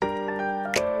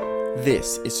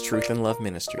This is Truth and Love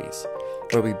Ministries,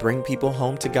 where we bring people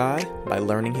home to God by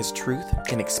learning His truth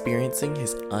and experiencing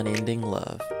His unending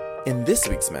love. In this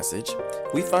week's message,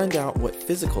 we find out what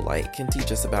physical light can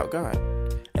teach us about God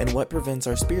and what prevents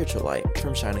our spiritual light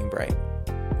from shining bright.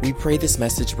 We pray this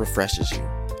message refreshes you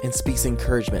and speaks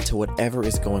encouragement to whatever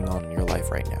is going on in your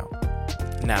life right now.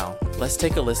 Now, let's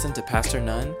take a listen to Pastor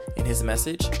Nunn in his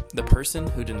message, The Person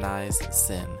Who Denies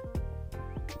Sin.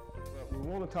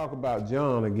 We want to talk about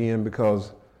John again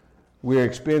because we're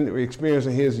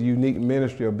experiencing his unique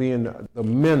ministry of being the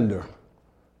mender.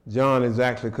 John is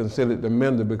actually considered the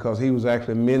mender because he was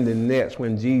actually mending nets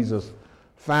when Jesus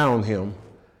found him.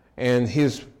 And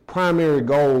his primary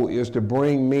goal is to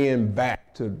bring men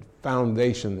back to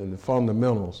foundation and the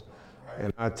fundamentals.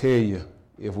 And I tell you,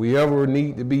 if we ever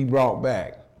need to be brought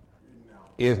back,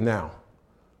 it's now.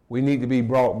 We need to be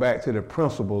brought back to the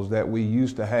principles that we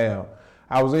used to have.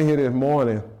 I was in here this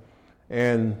morning,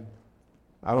 and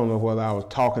I don't know whether I was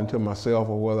talking to myself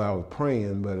or whether I was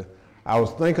praying, but I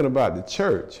was thinking about the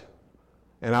church.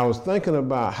 And I was thinking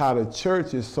about how the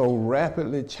church is so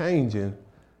rapidly changing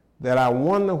that I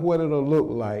wonder what it'll look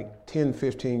like 10,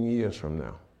 15 years from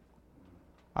now.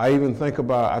 I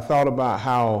thought about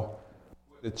how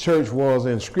the church was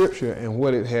in Scripture and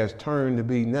what it has turned to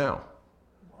be now.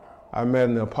 I met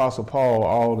in the Apostle Paul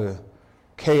all the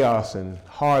chaos and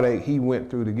heartache he went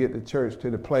through to get the church to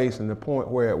the place and the point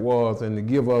where it was, and to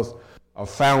give us a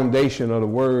foundation of the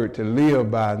word to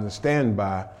live by and to stand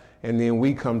by. And then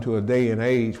we come to a day and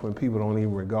age when people don't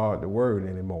even regard the word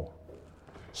anymore.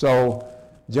 So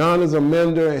John is a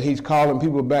mender, and he's calling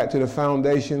people back to the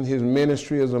foundation. His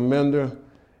ministry is a mender,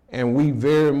 and we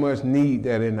very much need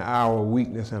that in the hour of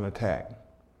weakness and attack.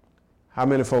 How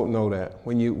many folk know that?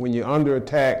 When you're under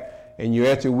attack and you're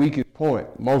at your weakest point,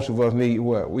 most of us need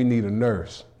what? We need a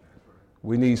nurse.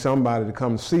 We need somebody to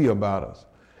come see about us.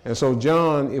 And so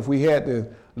John, if we had to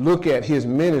look at his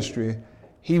ministry,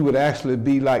 he would actually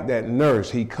be like that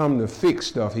nurse. He come to fix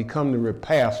stuff. He come to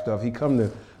repair stuff. He come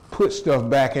to put stuff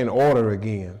back in order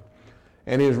again.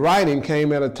 And his writing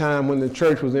came at a time when the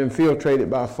church was infiltrated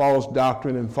by false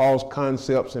doctrine and false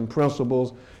concepts and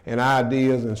principles and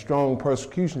ideas, and strong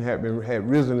persecution had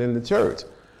risen in the church.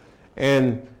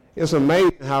 And it's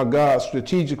amazing how God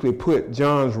strategically put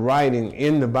John's writing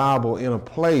in the Bible in a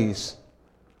place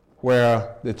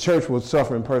where the church was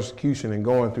suffering persecution and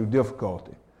going through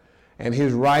difficulty. And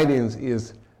his writings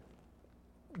is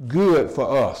good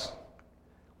for us.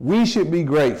 We should be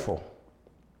grateful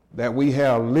that we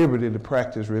have liberty to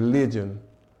practice religion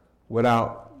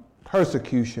without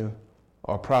persecution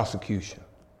or prosecution.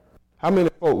 How many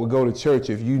folk would go to church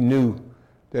if you knew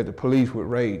that the police would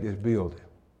raid this building?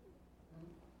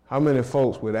 How many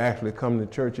folks would actually come to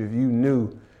church if you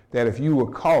knew that if you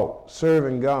were caught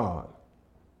serving God,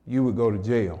 you would go to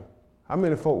jail? How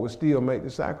many folk would still make the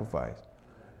sacrifice?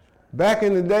 Back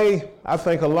in the day, I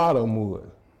think a lot of them would.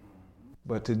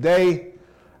 But today,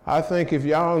 I think if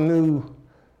y'all knew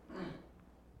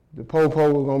the po-po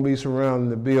was going to be surrounding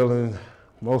the building,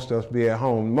 most of us be at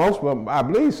home. Most of them, I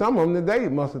believe some of them today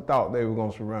must have thought they were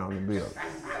going to surround the building.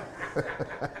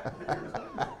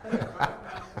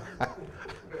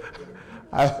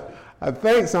 I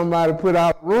think somebody put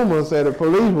out rumors that the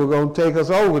police were going to take us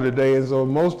over today, and so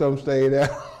most of them stayed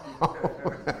at home.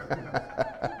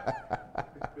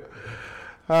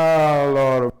 Oh,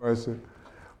 Lord of mercy.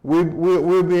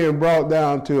 We're being brought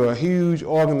down to a huge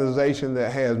organization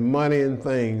that has money and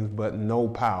things, but no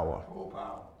power.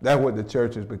 That's what the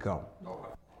church has become.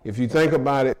 If you think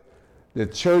about it, the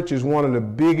church is one of the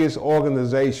biggest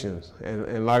organizations.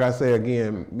 And like I say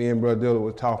again, me and Brother Dillard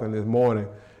were talking this morning,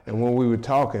 and when we were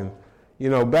talking,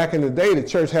 back in the day, the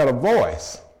church had a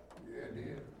voice. Yeah, it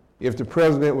did. If the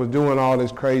president was doing all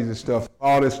this crazy stuff,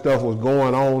 all this stuff was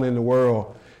going on in the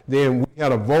world, then we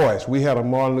had a voice. We had a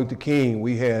Martin Luther King.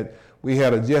 We had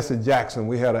a Jesse Jackson.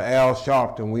 We had an Al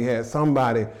Sharpton. We had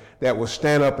somebody that would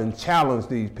stand up and challenge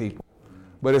these people.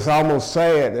 But it's almost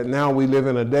sad that now we live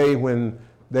in a day when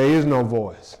there is no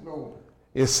voice. No.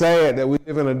 It's sad that we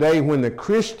live in a day when the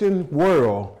Christian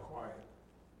world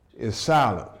is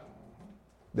silent.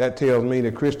 That tells me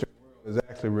the Christian world is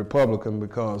actually Republican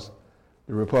because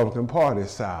the Republican Party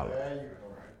is silent.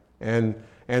 And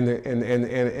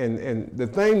the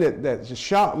thing that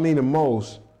shocked me the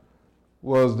most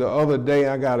was the other day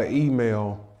I got an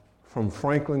email from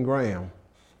Franklin Graham,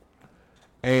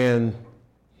 and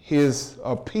his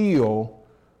appeal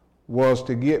was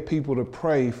to get people to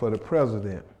pray for the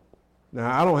president.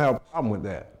 Now, I don't have a problem with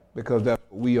that because that's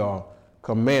what we are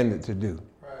commanded to do.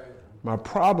 Right. My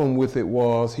problem with it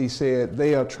was he said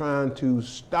they are trying to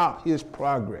stop his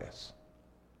progress.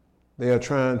 They are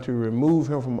trying to remove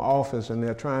him from office, and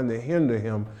they're trying to hinder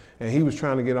him. And he was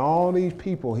trying to get all these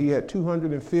people. He had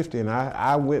 250, and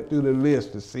I went through the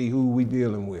list to see who we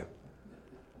dealing with.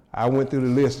 I went through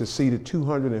the list to see the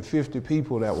 250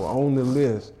 people that were on the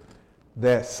list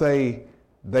that say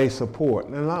they support.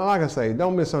 And like I say,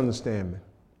 don't misunderstand me.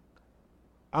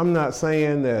 I'm not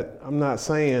saying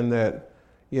that,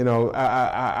 you know,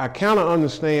 I kind of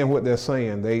understand what they're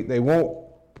saying. They want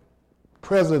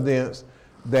presidents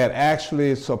that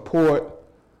actually support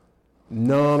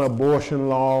non-abortion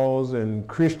laws and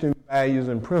Christian values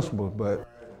and principles, but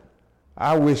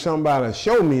I wish somebody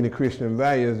showed me the Christian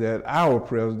values that our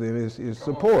president is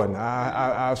supporting.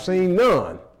 I've seen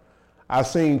none. I've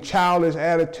seen childish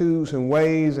attitudes and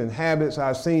ways and habits.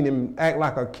 I've seen him act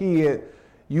like a kid.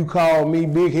 You call me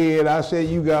big head, I said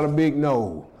you got a big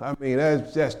nose. I mean,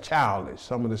 that's childish,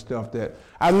 some of the stuff that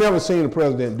I've never seen a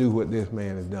president do what this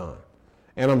man has done.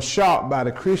 And I'm shocked by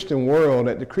the Christian world,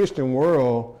 that the Christian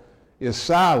world is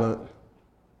silent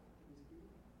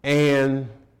and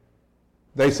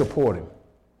they support him.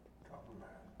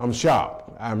 I'm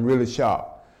shocked. I'm really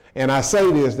shocked. And I say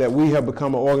this, that we have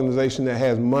become an organization that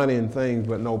has money and things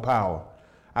but no power.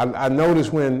 I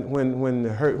noticed when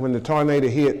the tornado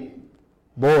hit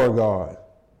Beauregard,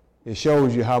 it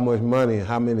shows you how much money and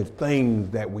how many things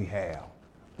that we have,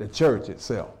 the church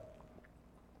itself.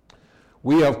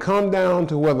 We have come down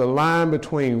to where the line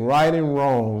between right and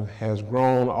wrong has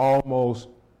grown almost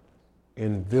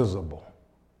invisible.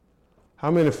 How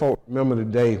many folk remember the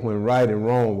day when right and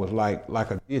wrong was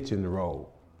like a ditch in the road?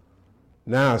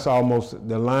 Now it's almost,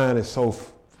 the line is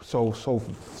so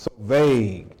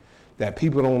vague that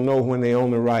people don't know when they're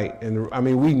on the right. And I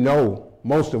mean, we know,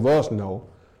 most of us know,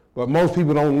 but most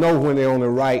people don't know when they're on the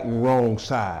right and wrong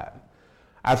side.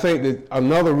 I think that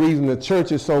another reason the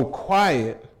church is so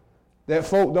quiet, that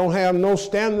folk don't have no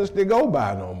standards to go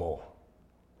by no more.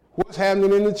 What's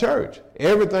happening in the church?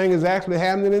 Everything is actually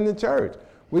happening in the church.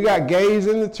 We got gays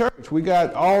in the church. We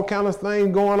got all kind of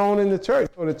things going on in the church.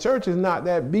 So the church is not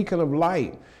that beacon of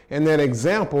light and that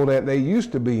example that they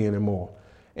used to be anymore.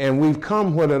 And we've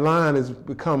come where the line has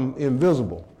become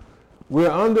invisible.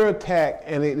 We're under attack,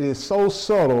 and it is so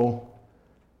subtle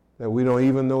that we don't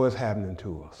even know it's happening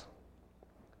to us.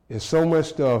 There's so much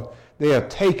stuff. They are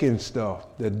taking stuff.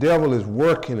 The devil is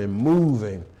working and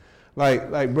moving.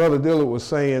 Like Brother Dillard was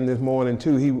saying this morning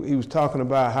too, he was talking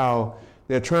about how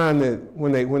they're trying to,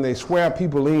 when they swear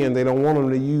people in, they don't want them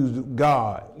to use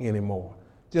God anymore.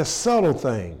 Just subtle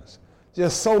things.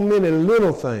 Just so many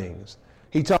little things.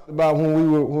 He talked about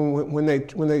when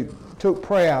they took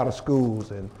prayer out of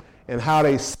schools and how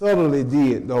they subtly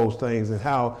did those things, and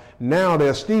how now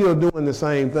they're still doing the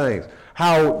same things.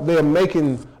 How they're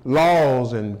making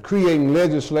laws and creating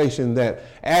legislation that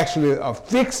actually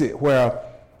fix it, where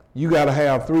you got to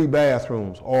have 3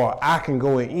 bathrooms, or I can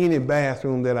go in any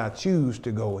bathroom that I choose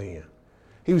to go in.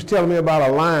 He was telling me about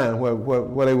a line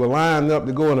where they were lined up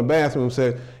to go in the bathroom.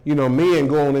 Said, you know, men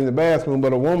going in the bathroom,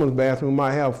 but a woman's bathroom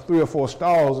might have 3 or 4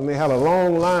 stalls, and they had a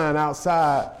long line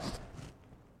outside.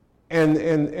 And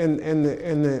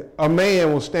a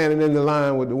man was standing in the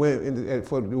line with the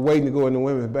women waiting to go in the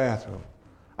women's bathroom.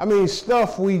 I mean,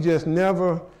 stuff we just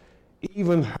never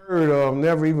even heard of,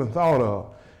 never even thought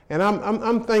of. And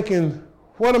I'm thinking,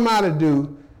 what am I to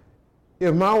do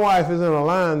if my wife is in a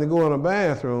line to go in a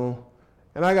bathroom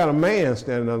and I got a man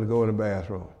standing there to go in the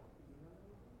bathroom?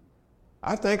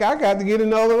 I think I got to get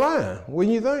another line.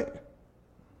 Wouldn't you think?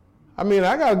 I mean,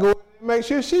 I got to go and make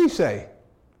sure she's safe.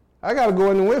 I got to go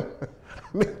in the women.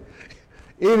 I mean,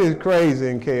 it is crazy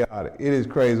and chaotic. It is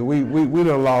crazy. We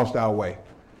done lost our way.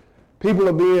 People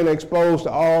are being exposed to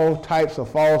all types of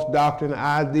false doctrine,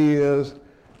 ideas.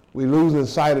 We're losing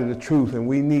sight of the truth, and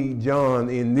we need John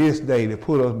in this day to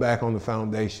put us back on the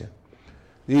foundation.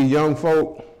 These young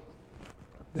folk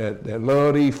that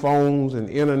love these phones and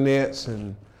internets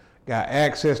and got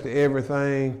access to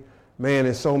everything, man,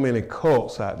 there's so many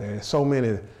cults out there. There's so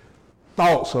many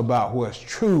thoughts about what's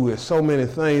true. There's so many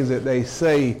things that they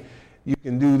say, you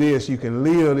can do this, you can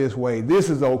live this way, this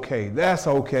is okay, that's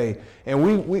okay.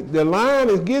 And the line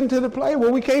is getting to the place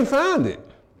where we can't find it.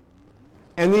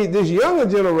 And this younger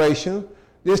generation,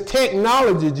 this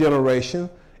technology generation,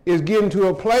 is getting to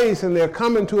a place, and they're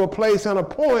coming to a place and a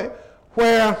point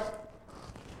where's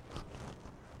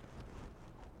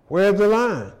the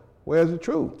line? Where's the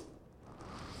truth?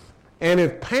 And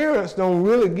if parents don't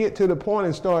really get to the point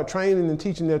and start training and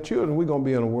teaching their children, we're going to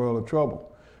be in a world of trouble.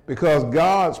 Because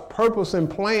God's purpose and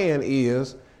plan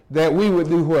is that we would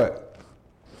do what?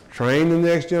 Train the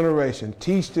next generation,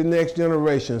 teach the next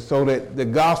generation, so that the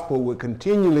gospel would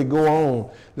continually go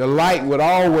on. The light would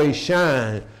always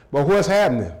shine. But what's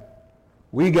happening?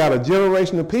 We got a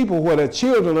generation of people where their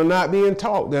children are not being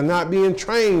taught. They're not being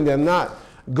trained. They're not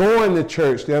going to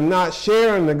church. They're not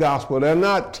sharing the gospel. They're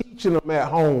not teaching them at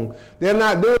home. They're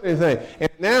not doing anything.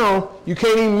 And now you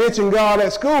can't even mention God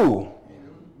at school.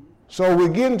 So we're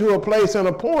getting to a place and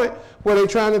a point where they're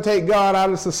trying to take God out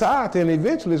of society, and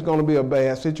eventually it's going to be a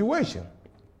bad situation.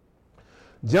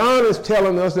 John is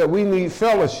telling us that we need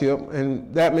fellowship,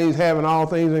 and that means having all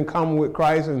things in common with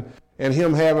Christ and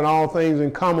him having all things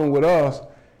in common with us,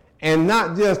 and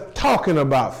not just talking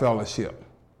about fellowship.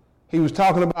 He was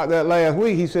talking about that last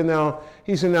week. He said, now,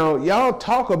 y'all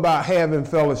talk about having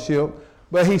fellowship,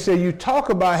 but he said, you talk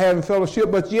about having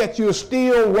fellowship, but yet you're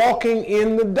still walking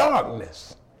in the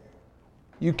darkness.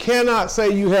 You cannot say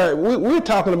you have, we're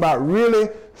talking about really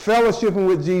fellowshipping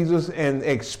with Jesus and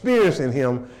experiencing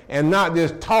him, and not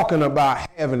just talking about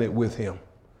having it with him.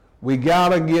 We got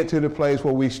to get to the place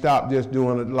where we stop just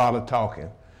doing a lot of talking.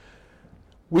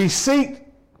 We are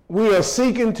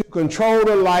seeking to control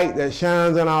the light that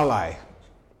shines in our life.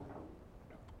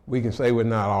 We can say we're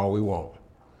not all we want.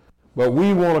 But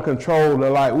we want to control the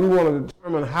light. We want to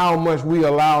determine how much we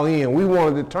allow in. We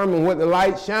want to determine what the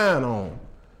light shine on,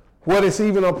 what it's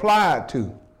even applied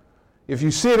to. If you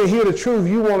sit and hear the truth,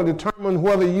 you want to determine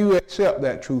whether you accept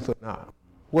that truth or not,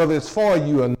 whether it's for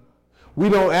you or not. We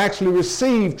don't actually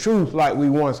receive truth like we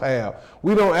once have.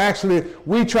 We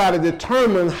try to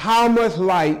determine how much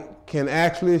light will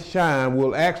actually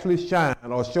shine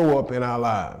or show up in our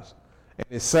lives. And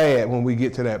it's sad when we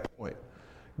get to that point.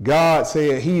 God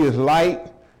said he is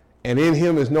light, and in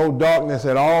him is no darkness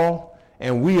at all.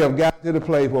 And we have got to the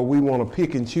place where we want to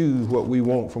pick and choose what we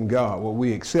want from God, what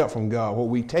we accept from God, what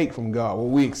we take from God, what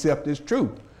we accept as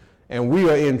truth. And we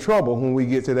are in trouble when we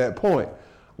get to that point.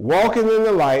 Walking in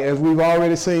the light, as we've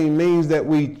already seen, means that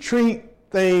we treat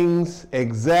things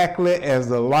exactly as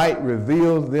the light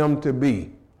reveals them to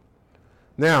be.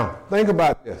 Now, think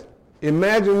about this.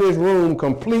 Imagine this room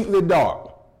completely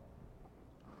dark.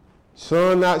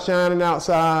 Sun not shining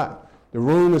outside. The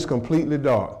room is completely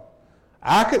dark.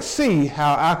 I could see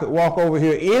how I could walk over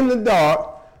here in the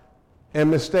dark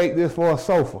and mistake this for a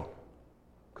sofa.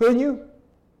 Couldn't you?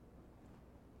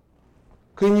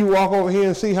 Couldn't you walk over here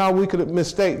and see how we could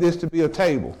mistake this to be a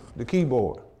table, the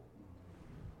keyboard?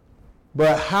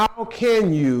 But how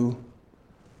can you,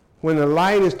 when the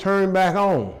light is turned back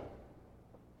on,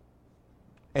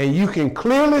 and you can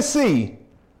clearly see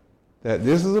that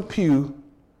this is a pew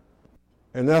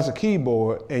and that's a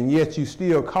keyboard, and yet you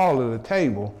still call it a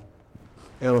table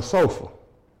and a sofa,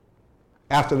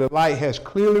 after the light has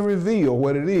clearly revealed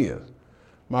what it is?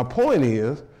 My point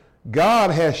is,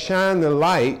 God has shined the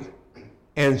light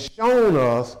and shown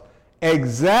us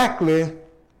exactly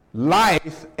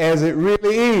life as it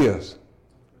really is.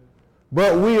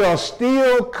 But we are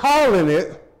still calling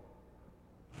it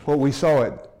what we saw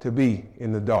it to be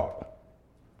in the dark.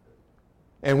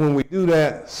 And when we do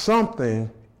that, something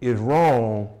is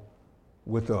wrong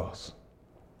with us.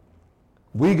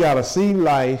 We got to see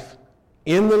life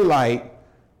in the light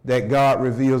that God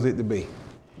reveals it to be.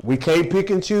 We can't pick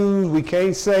and choose. We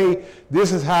can't say,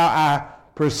 this is how I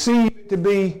perceive it to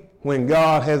be, when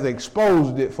God has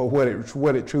exposed it for what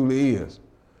it truly is.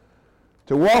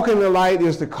 To walk in the light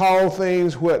is to call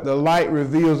things what the light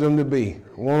reveals them to be.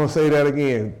 I want to say that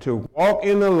again. To walk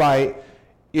in the light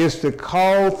is to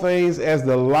call things as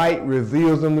the light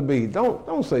reveals them to be.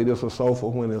 Don't say this a sofa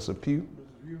when it's a pew.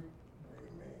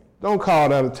 Don't call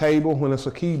that a table when it's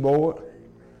a keyboard.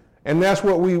 And that's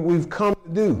what we've come to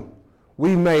do.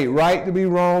 We made right to be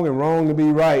wrong and wrong to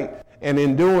be right. And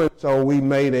in doing so, we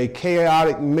made a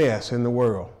chaotic mess in the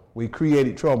world. We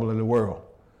created trouble in the world.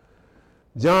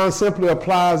 John simply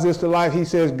applies this to life. He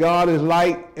says God is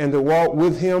light, and to walk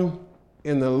with him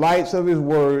in the lights of his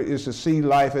word is to see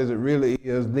life as it really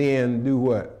is, then do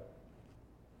what?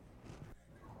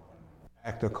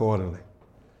 Act accordingly.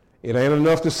 It ain't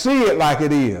enough to see it like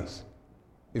it is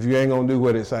if you ain't going to do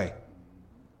what it say.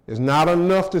 It's not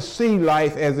enough to see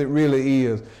life as it really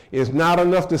is. It's not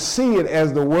enough to see it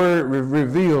as the word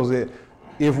reveals it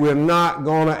if we're not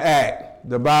going to act.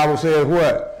 The Bible says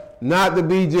what? Not to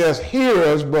be just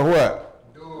hearers, but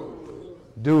what?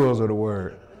 Doers of the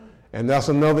word. And that's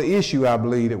another issue I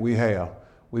believe that we have.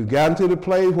 We've gotten to the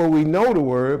place where we know the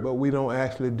word, but we don't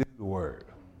actually do the word.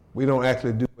 We don't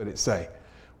actually do what it say.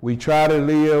 We try to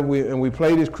live, and we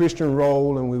play this Christian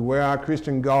role, and we wear our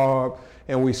Christian garb,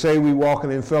 and we say we're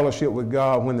walking in fellowship with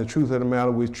God, when the truth of the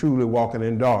matter, we're truly walking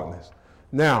in darkness.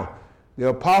 Now, the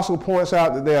apostle points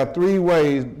out that there are three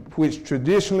ways which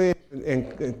traditionally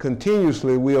and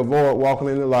continuously we avoid walking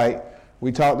in the light.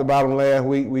 We talked about them last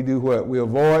week. We do what? We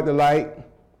avoid the light.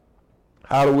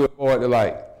 How do we avoid the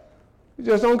light? You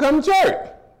just don't come to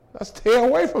church. Let's stay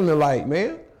away from the light,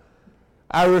 man.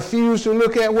 I refuse to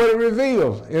look at what it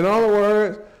reveals. In other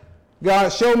words, God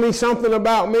showed me something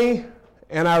about me,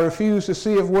 and I refuse to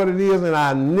see if what it is, and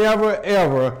I never,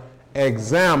 ever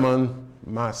examine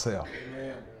myself.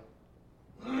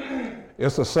 Amen.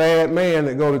 It's a sad man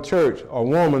that go to church, or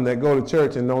woman that go to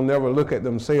church and don't never look at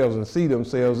themselves and see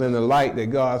themselves in the light that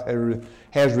God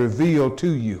has revealed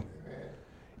to you. Amen.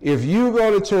 If you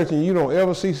go to church and you don't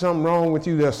ever see something wrong with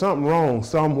you, there's something wrong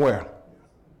somewhere.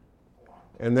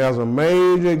 And there's a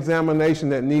major examination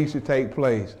that needs to take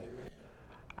place.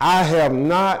 I have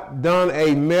not done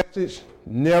a message,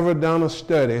 never done a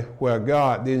study where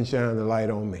God didn't shine the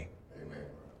light on me. Amen.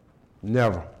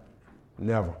 Never.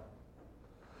 Never.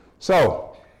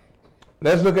 So,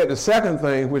 let's look at the second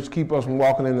thing which keep us from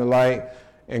walking in the light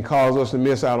and cause us to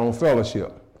miss out on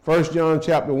fellowship. 1 John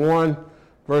chapter 1,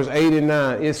 verse 8 and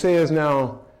 9. It says,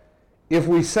 now, if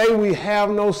we say we have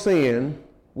no sin,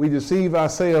 we deceive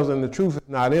ourselves and the truth is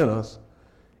not in us.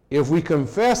 If we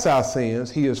confess our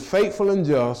sins, he is faithful and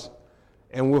just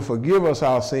and will forgive us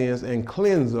our sins and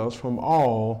cleanse us from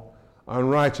all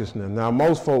unrighteousness. Now,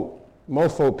 most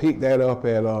folk pick that up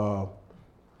at,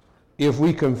 if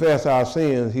we confess our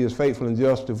sins, he is faithful and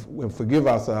just to forgive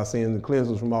us our sins and cleanse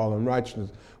us from all unrighteousness,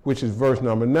 which is verse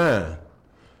number 9.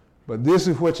 But this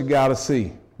is what you got to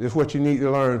see. This is what you need to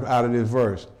learn out of this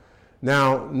verse.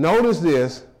 Now, notice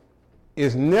this.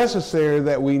 It's necessary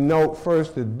that we note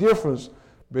first the difference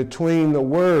between the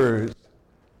words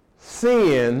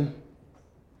sin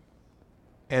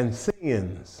and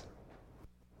sins.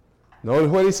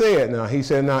 Notice what he said now. He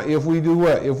said, now, if we do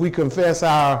what? If we confess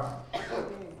our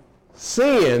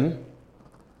sin,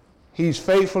 he's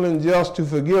faithful and just to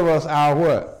forgive us our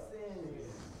what?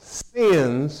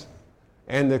 Sins,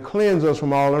 and to cleanse us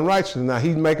from all unrighteousness. Now,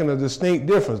 he's making a distinct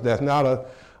difference. That's not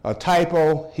a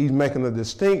typo. He's making a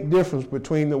distinct difference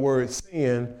between the word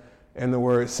sin and the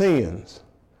word sins.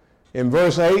 In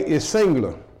verse 8, it's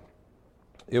singular.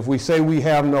 If we say we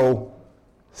have no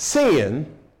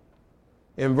sin,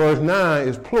 in verse 9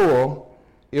 is plural,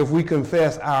 if we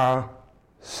confess our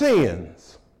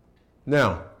sins.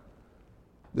 Now,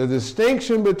 the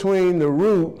distinction between the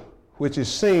root, which is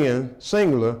sin,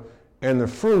 singular, and the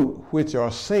fruit, which are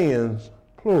sins,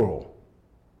 plural.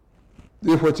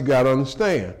 This is what you got to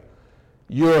understand.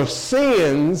 Your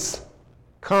sins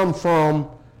come from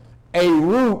a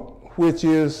root, which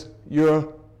is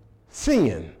your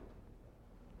sin.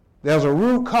 There's a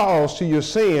root cause to your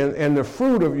sin, and the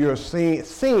fruit of your sin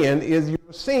is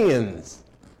your sins.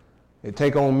 They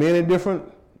take on many different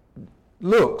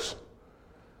looks.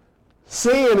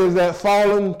 Sin is that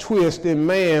fallen twist in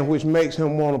man which makes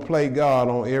him want to play God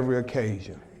on every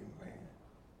occasion.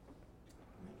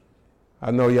 I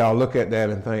know y'all look at that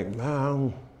and think, I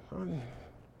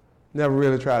never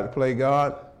really tried to play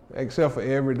God, except for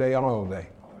every day, all day.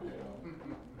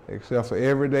 Except for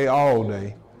every day, all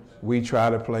day, we try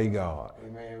to play God.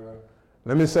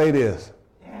 Let me say this.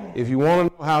 If you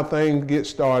want to know how things get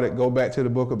started, go back to the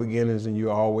book of beginnings and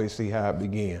you always see how it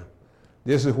began.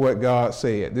 This is what God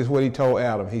said. This is what he told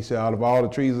Adam. He said, out of all the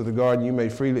trees of the garden you may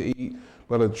freely eat,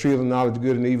 but of the tree of the knowledge of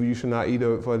good and evil you shall not eat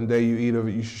of it, for the day you eat of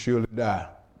it you shall surely die.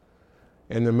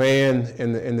 And the man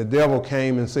and the devil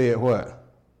came and said, what? You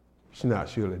shall not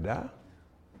surely die.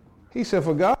 He said,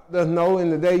 for God does know in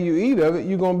the day you eat of it,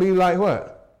 you're going to be like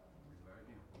what?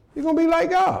 You're going to be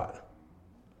like God.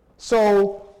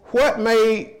 So what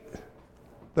made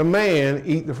the man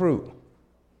eat the fruit?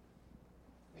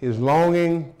 His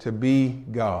longing to be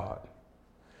God.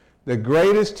 The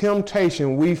greatest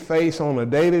temptation we face on a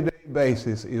day-to-day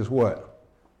basis is what?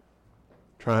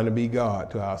 Trying to be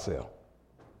God to ourselves.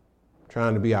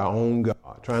 Trying to be our own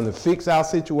God. Trying to fix our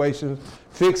situations,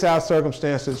 fix our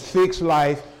circumstances, fix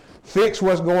life, fix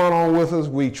what's going on with us.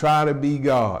 We try to be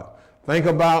God. Think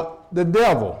about the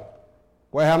devil.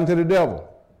 What happened to the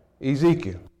devil?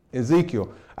 Ezekiel,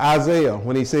 Isaiah,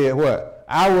 when he said what?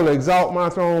 I will exalt my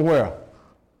throne where?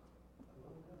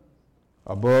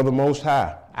 Above the Most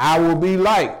High. I will be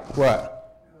like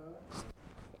what?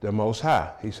 The Most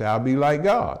High. He said, I'll be like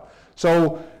God.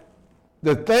 So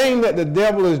the thing that the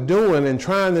devil is doing and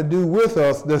trying to do with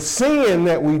us, the sin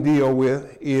that we deal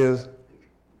with is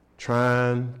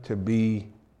trying to be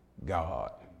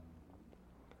God.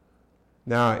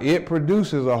 Now, it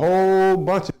produces a whole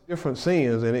bunch of different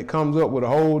sins, and it comes up with a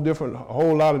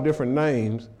whole lot of different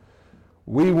names.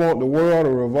 We want the world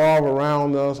to revolve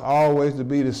around us, always to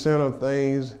be the center of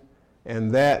things,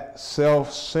 and that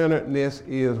self-centeredness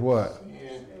is what?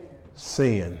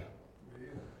 Sin.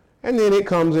 And then it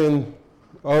comes in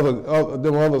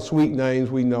other sweet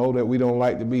names we know that we don't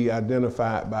like to be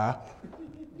identified by.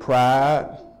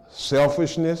 pride,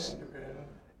 selfishness,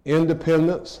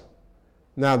 independence.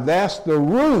 Now that's the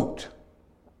root,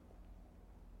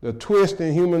 the twist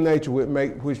in human nature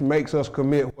which makes us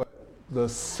commit what? The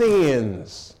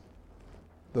sins.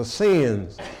 The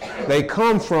sins. They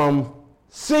come from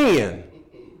sin.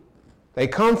 They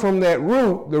come from that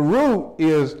root. The root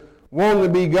is wanting to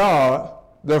be God.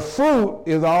 The fruit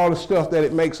is all the stuff that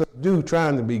it makes us do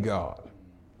trying to be God.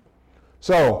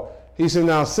 So he said,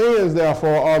 now sins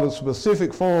therefore are the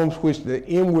specific forms which the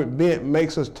inward bent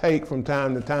makes us take from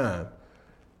time to time.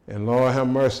 And Lord have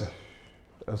mercy,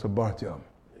 that's a bunch of them.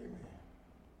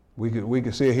 We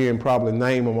could sit here and probably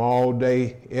name them all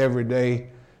day, every day,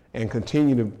 and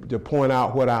continue to point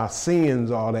out what our sins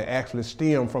are that actually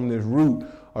stem from this root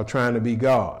of trying to be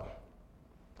God.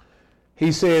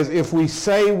 He says, if we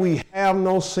say we have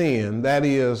no sin, that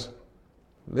is,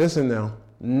 listen now,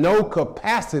 no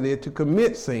capacity to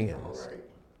commit sins. Right.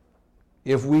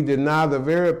 If we deny the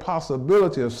very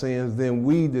possibility of sins, then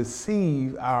we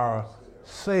deceive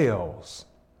ourselves.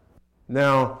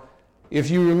 Now,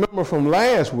 if you remember from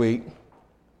last week,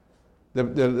 the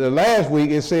last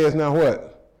week it says, now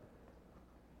what?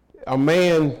 A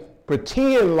man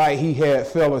pretend like he had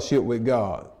fellowship with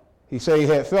God. He said he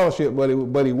had fellowship, but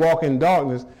he walked in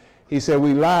darkness. He said,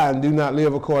 we lie and do not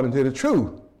live according to the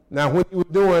truth. Now, when he was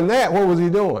doing that, what was he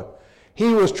doing?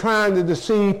 He was trying to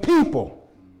deceive people.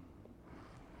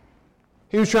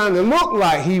 He was trying to look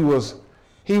like he was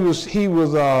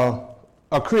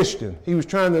a Christian. He was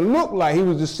trying to look like he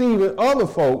was deceiving other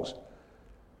folks.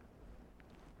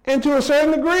 And to a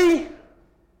certain degree,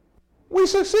 we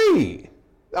succeed,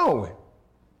 don't we?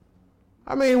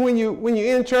 I mean, when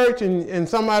you're in church and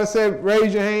somebody said,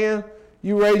 raise your hand,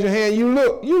 you raise your hand, you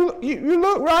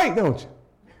look right, don't you?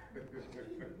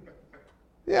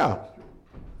 Yeah.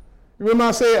 Remember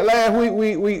I said last week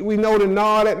we know to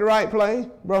nod at the right place?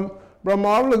 Brother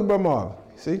Marvin, look at Brother Marvin.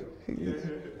 See?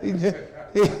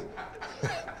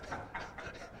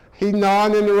 He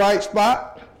nodding in the right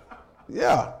spot.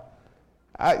 Yeah.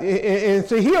 And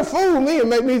see, he'll fool me and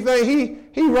make me think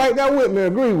he right there with me,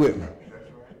 agree with me.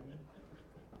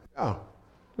 Yeah.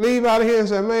 Leave out of here and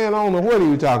say, man, I don't know what are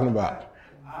you talking about.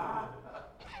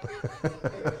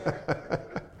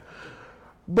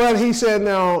 But he said,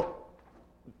 now,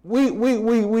 we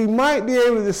might be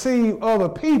able to deceive other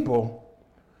people,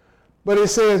 but it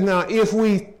says, now, if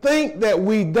we think that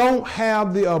we don't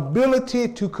have the ability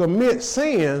to commit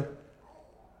sin,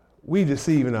 we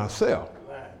deceiving ourselves.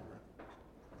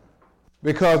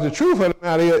 Because the truth of the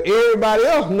matter is, everybody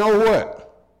else know what?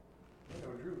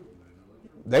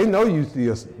 They know you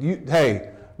still.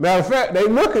 Hey, matter of fact, they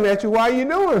looking at you while you're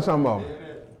doing some of them.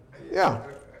 Yeah,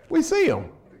 we see them.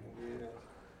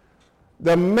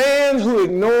 The man who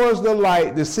ignores the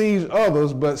light deceives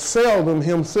others, but seldom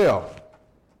himself.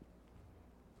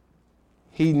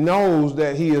 He knows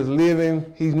that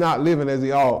he's not living as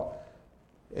he ought,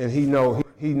 and he know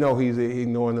he's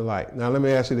ignoring the light. Now let me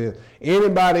ask you this.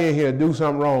 Anybody in here do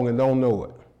something wrong and don't know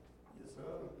it? Yes, sir.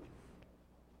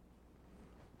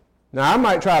 Now I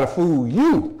might try to fool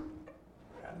you,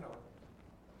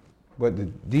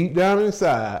 but deep down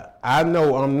inside, I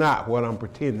know I'm not what I'm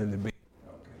pretending to be.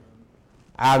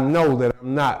 I know that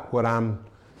I'm not what I'm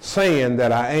saying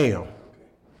that I am.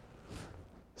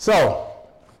 So,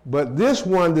 but this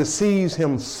one deceives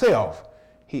himself.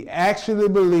 He actually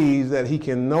believes that he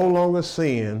can no longer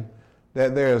sin,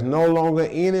 that there is no longer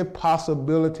any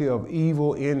possibility of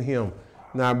evil in him.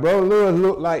 Now, Brother Lewis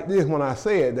looked like this when I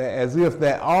said that, as if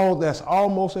that's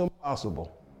almost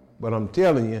impossible. But I'm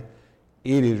telling you,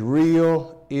 it is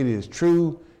real, it is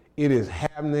true, it is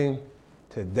happening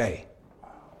today.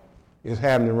 It's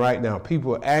happening right now.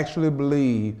 People actually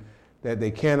believe that they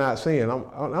cannot sin. I'm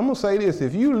going to say this.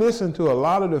 If you listen to a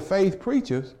lot of the faith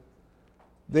preachers,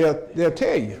 they'll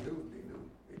tell you.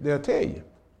 They'll tell you.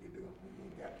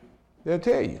 They'll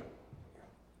tell you.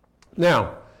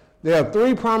 Now, there are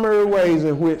three primary ways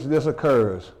in which this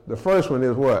occurs. The first one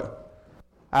is what?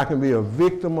 I can be a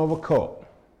victim of a cult.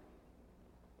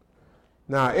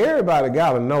 Now, everybody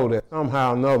got to know that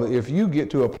somehow or another, if you get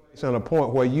to a place and a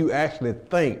point where you actually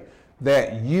think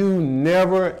that you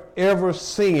never ever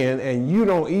sin and you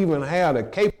don't even have the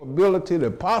capability, the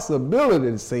possibility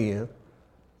to sin,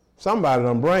 somebody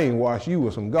done brainwashed you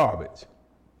with some garbage.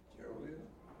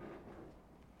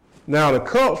 Now the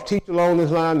cults teach along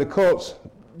this line, the cults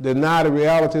deny the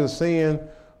reality of sin,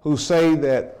 who say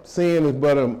that sin is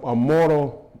but a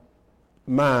mortal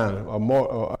mind,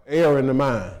 a error in the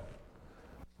mind.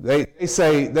 They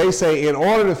say in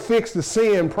order to fix the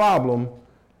sin problem,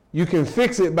 you can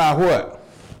fix it by what?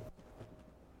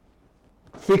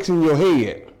 Fixing your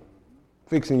head,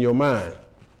 fixing your mind.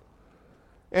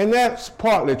 And that's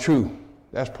partly true.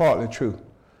 That's partly true.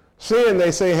 Sin,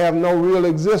 they say, have no real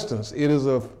existence. It is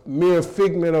a mere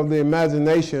figment of the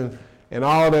imagination, and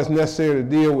all that's necessary to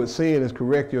deal with sin is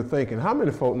correct your thinking. How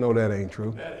many folk know that ain't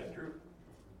true? That ain't true.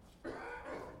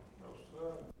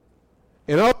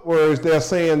 In other words, they're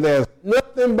saying there's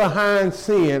nothing behind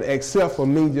sin except for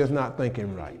me just not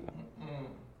thinking right.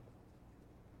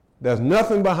 There's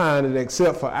nothing behind it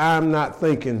except for I'm not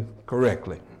thinking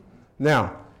correctly.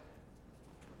 Now,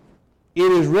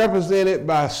 it is represented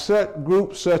by such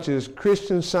groups such as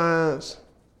Christian Science,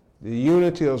 the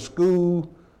Unity School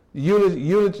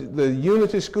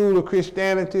of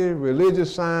Christianity,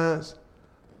 religious science.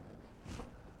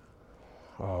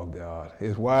 Oh God,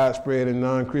 it's widespread in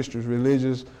non-Christian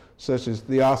religions such as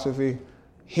Theosophy,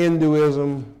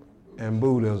 Hinduism, and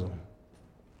Buddhism.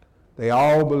 They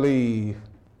all believe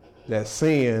that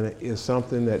sin is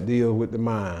something that deals with the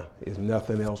mind. There's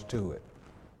nothing else to it.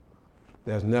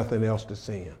 There's nothing else to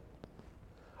sin.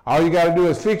 All you got to do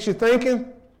is fix your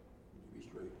thinking,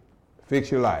 fix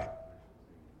your life.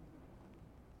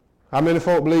 How many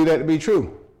folk believe that to be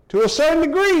true? To a certain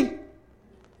degree.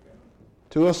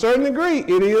 To a certain degree,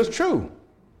 it is true.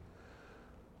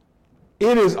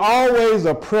 It is always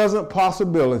a present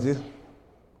possibility.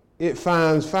 It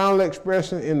finds final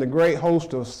expression in the great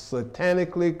host of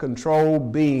satanically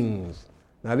controlled beings.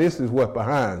 Now this is what's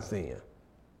behind sin.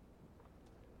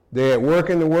 They're at work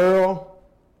in the world,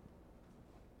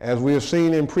 as we have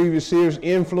seen in previous series,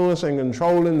 influence and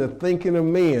controlling the thinking of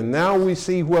men. Now we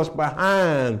see what's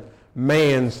behind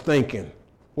man's thinking.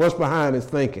 What's behind his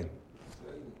thinking?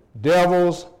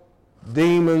 Devils,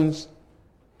 demons,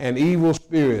 and evil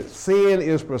spirits. Sin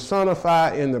is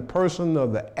personified in the person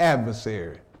of the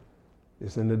adversary.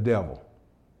 It's in the devil.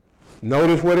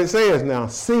 Notice what it says now.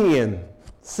 Sin,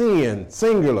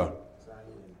 singular.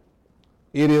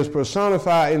 It is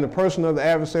personified in the person of the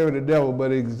adversary, the devil,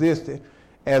 but it exists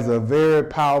as a very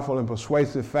powerful and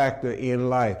persuasive factor in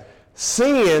life.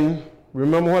 Sin,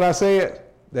 remember what I said?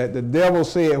 That the devil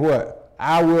said what?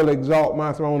 I will exalt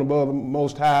my throne above the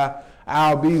Most High.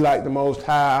 I'll be like the Most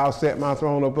High. I'll set my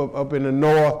throne up in the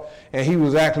north. And he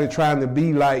was actually trying to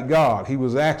be like God. He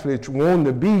was actually wanting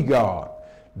to be God.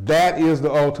 That is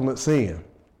the ultimate sin.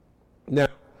 Now,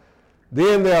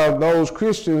 then there are those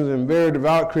Christians and very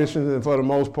devout Christians, and for the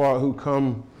most part, who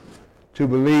come to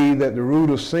believe that the root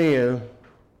of sin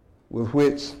with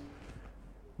which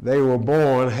they were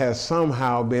born has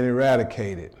somehow been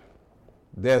eradicated.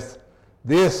 This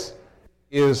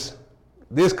comes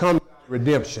out of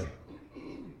redemption.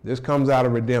 This comes out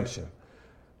of redemption.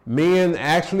 Men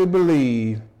actually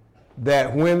believe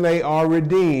that when they are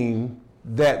redeemed,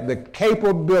 that the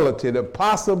capability, the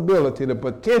possibility, the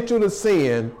potential to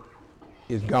sin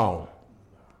is gone.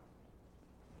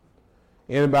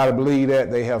 Anybody believe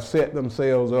that? They have set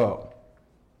themselves up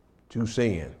to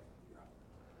sin.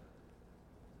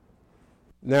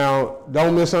 Now,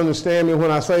 don't misunderstand me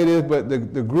when I say this, but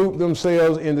the group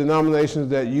themselves in denominations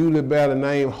that usually bear the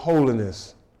name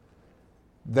holiness,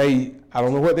 I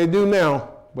don't know what they do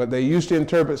now, but they used to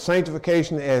interpret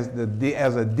sanctification as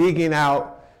a digging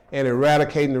out and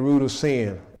eradicating the root of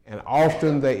sin. And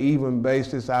often they even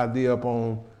base this idea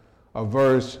upon a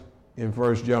verse in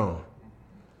 1 John.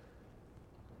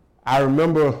 I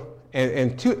remember,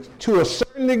 and to a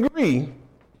certain degree,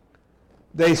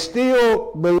 they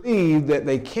still believe that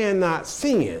they cannot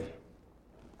sin.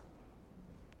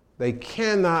 They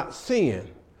cannot sin.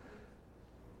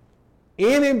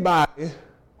 Anybody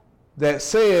that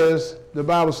says, the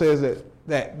Bible says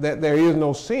that there is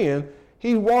no sin,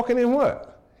 he's walking in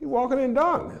what? He's walking in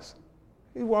darkness.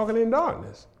 He's walking in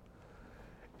darkness.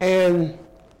 And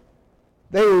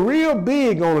they were real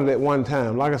big on it at one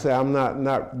time. Like I said, I'm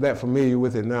not that familiar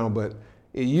with it now, but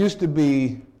it used to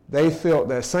be they felt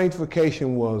that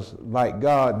sanctification was like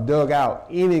God dug out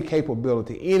any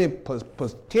capability, any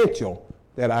potential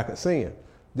that I could sin.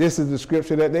 This is the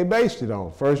scripture that they based it on.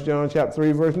 1 John chapter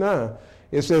 3, verse 9.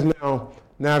 It says, now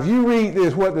if you read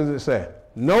this, what does it say?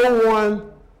 No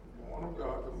one Born of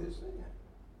God commits sin.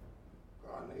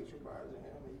 God nature abides in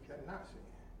him, he cannot sin.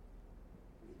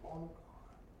 He's born of God.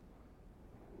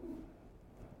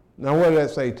 Now what did that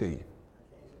say to you?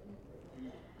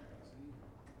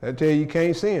 That tell you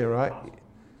can't sin, right?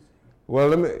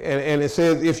 Well, and it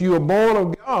says if you are born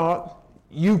of God,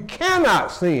 you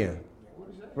cannot sin,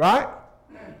 right?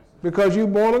 Because you're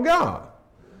born of God.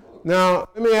 Now,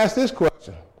 let me ask this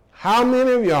question. How many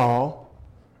of y'all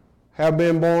have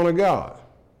been born of God?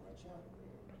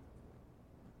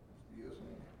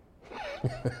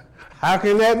 How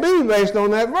can that be based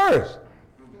on that verse?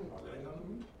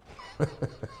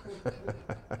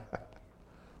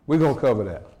 We're going to cover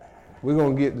that. We're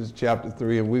going to get to chapter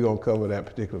 3 and we're going to cover that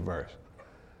particular verse.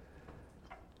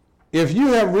 If you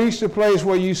have reached a place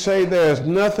where you say there's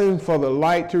nothing for the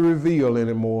light to reveal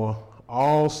anymore,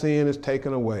 all sin is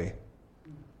taken away,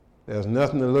 there's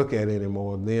nothing to look at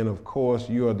anymore, then of course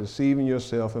you are deceiving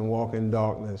yourself and walk in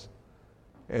darkness,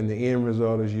 and the end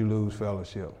result is you lose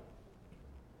fellowship.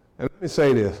 And let me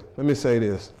say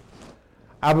this.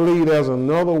 I believe there's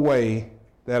another way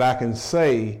that I can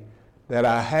say that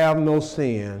I have no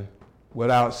sin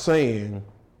without saying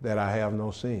that I have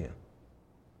no sin.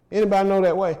 Anybody know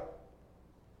that way?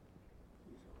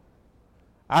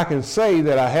 I can say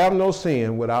that I have no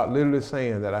sin without literally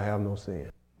saying that I have no sin.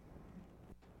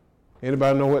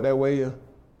 Anybody know what that way is?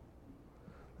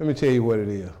 Let me tell you what it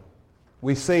is.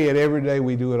 We say it every day,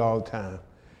 we do it all the time.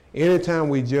 Anytime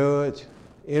we judge,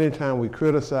 anytime we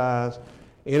criticize,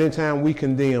 anytime we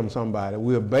condemn somebody,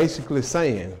 we're basically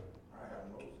saying,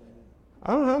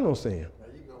 I don't have no sin.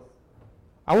 There you go.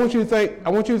 I want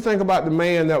you to think about the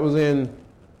man that was in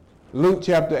Luke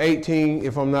chapter 18,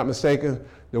 if I'm not mistaken,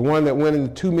 the one that the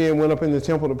two men went up in the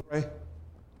temple to pray.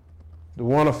 The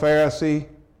one a Pharisee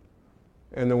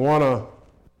and the one a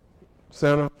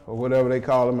sinner, or whatever they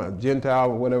call him, a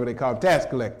Gentile, or whatever they call him, tax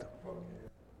collector.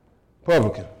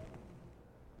 Publican.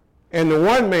 And the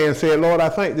one man said, Lord, I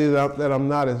thank thee that I'm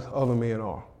not as other men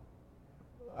are.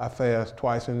 I fast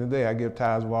twice in the day. I give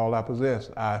tithes of all I possess.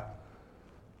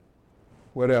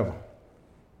 Whatever.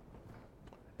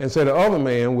 And so the other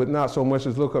man would not so much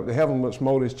as look up to heaven, but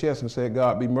smote his chest and said,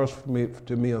 God, be merciful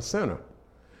to me, a sinner.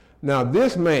 Now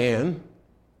this man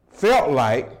felt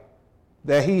like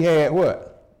that he had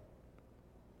what?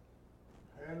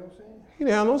 Had no sin. He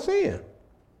didn't have no sin.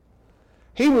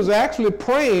 He was actually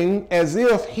praying as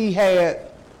if he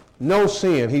had no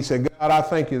sin. He said, God, I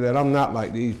thank you that I'm not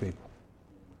like these people.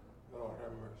 Lord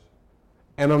have mercy.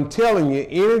 And I'm telling you,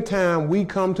 anytime we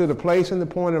come to the place and the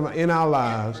point in our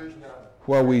lives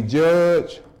where we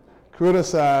judge,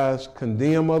 criticize,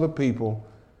 condemn other people,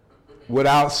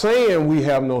 without saying we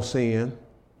have no sin,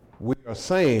 we are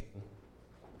saying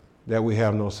that we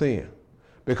have no sin.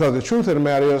 Because the truth of the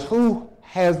matter is, who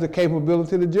has the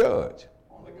capability to judge?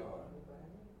 Only God.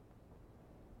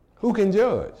 Who can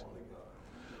judge?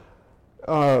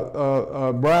 Only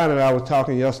God. Brian and I was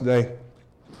talking yesterday,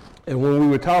 and when we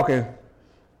were talking,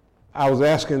 I was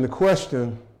asking the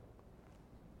question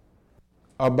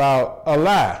about a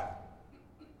lie.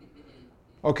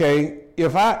 Okay,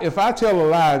 if I tell a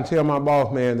lie and tell my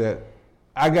boss man that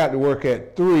I got to work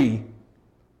at 3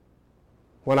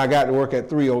 when I got to work at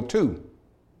 3:02,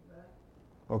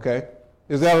 okay,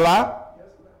 is that a lie?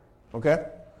 Okay.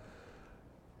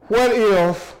 What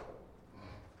if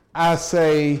I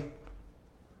say,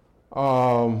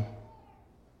 I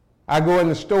go in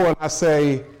the store and I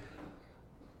say,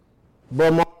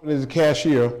 Brother Marvin is the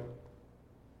cashier.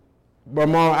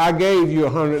 Brother Marvin, I gave you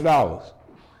 $100.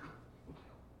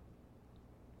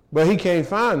 But he can't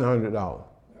find the $100.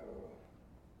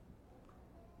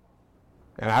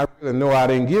 And I really know I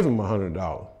didn't give him $100.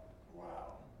 Wow.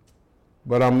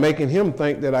 But I'm making him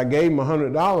think that I gave him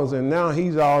 $100, and now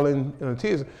he's all in a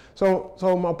tears. So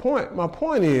my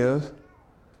point is,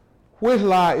 which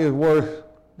lie is worse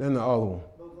than the other one?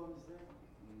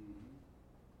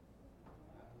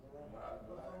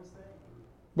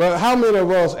 But how many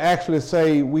of us actually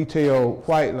say we tell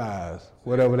white lies,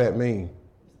 whatever that means?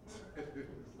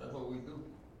 That's what we do.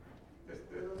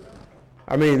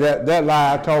 I mean, that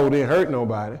lie I told didn't hurt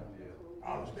nobody.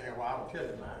 I understand why I don't tell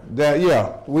it now. That,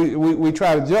 yeah, we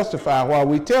try to justify why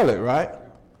we tell it, right?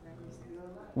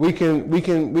 We can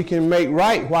make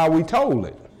right why we told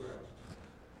it.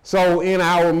 So in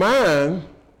our mind,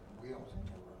 We don't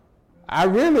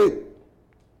see it.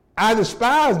 I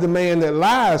despise the man that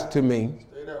lies to me,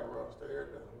 Stay there, bro. Stay there.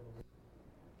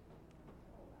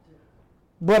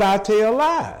 but I tell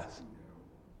lies.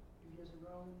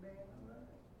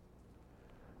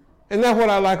 And that's what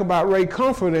I like about Ray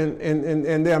Comfort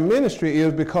and their ministry,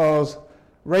 is because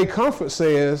Ray Comfort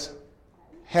says,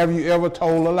 have you ever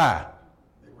told a lie?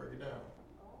 They break it down.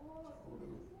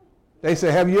 They say,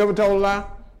 have you ever told a lie?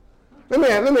 Let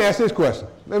me ask this question.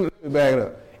 Let me back it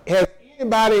up. Has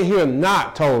anybody here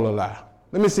not told a lie?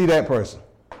 Let me see that person.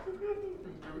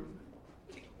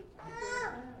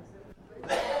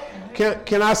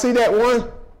 Can I see that one?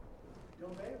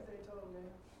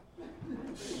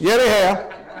 Yeah, they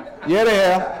have. Yeah, they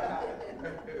have.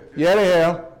 Yeah, they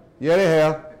have. Yeah, they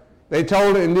have. They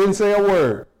told it and didn't say a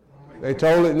word. They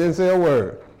told it and didn't say a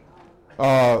word.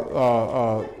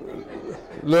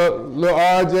 Little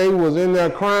RJ was in there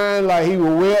crying like he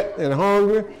was wet and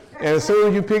hungry, and as soon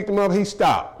as you picked him up, he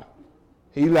stopped.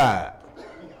 He lied.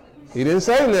 He didn't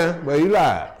say nothing, but he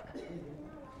lied.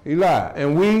 He lied.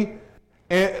 And who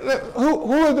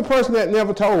is the person that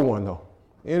never told one though?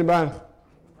 Anybody?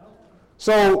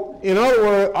 So, in other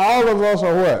words, all of us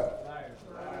are what?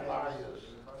 Liars.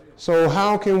 So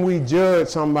how can we judge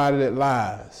somebody that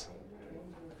lies?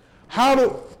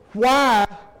 Why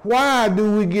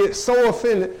do we get so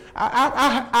offended?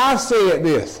 I said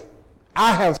this.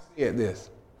 I have said this.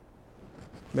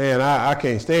 Man, I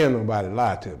can't stand nobody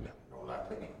lie to me. Don't lie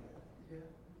to me.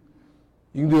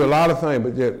 You can do a lot of things,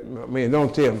 but just, man,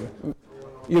 don't tell me.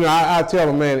 You know, I tell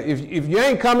them, man, if you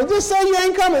ain't coming, just say you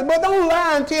ain't coming, but don't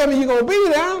lie and tell me you're going to be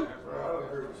there.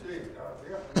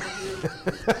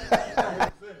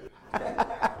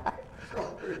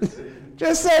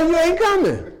 Just say you ain't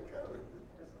coming.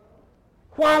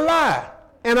 Why lie?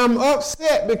 And I'm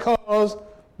upset because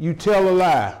you tell a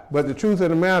lie. But the truth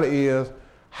of the matter is,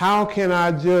 how can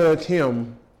I judge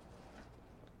him?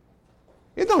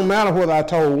 It don't matter whether I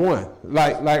told one.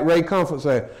 Like Ray Comfort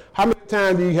said, how many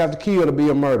times do you have to kill to be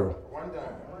a murderer? One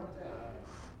time.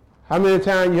 How many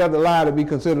times you have to lie to be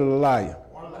considered a liar?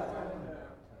 One lie.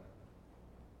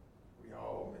 We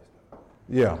all messed up.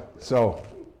 Yeah.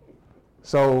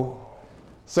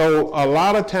 So a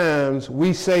lot of times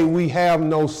we say we have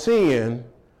no sin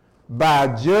by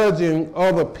judging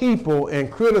other people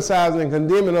and criticizing and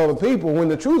condemning other people, when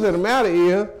the truth of the matter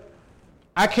is,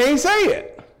 I can't say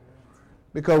it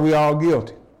because we're all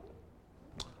guilty.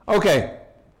 Okay.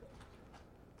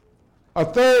 A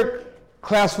third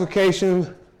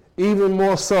classification, even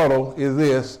more subtle, is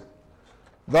this.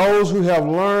 Those who have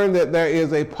learned that there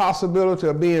is a possibility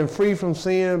of being free from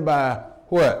sin by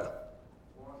what?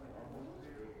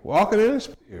 Walking in the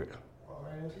Spirit.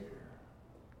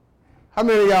 How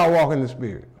many of y'all walk in the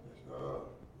Spirit?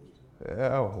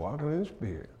 Yeah, walking in the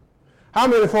Spirit. How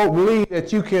many folk believe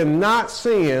that you cannot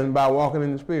sin by walking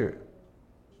in the Spirit?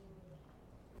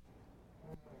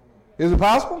 Is it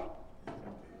possible?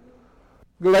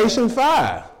 Galatians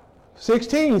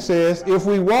 5:16 says, if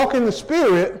we walk in the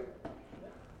Spirit,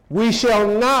 we shall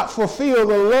not fulfill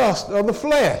the lust of the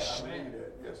flesh.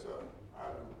 Yes, sir. I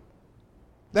do.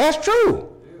 That's true.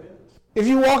 If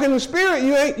you walk in the Spirit,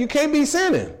 you can't be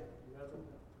sinning.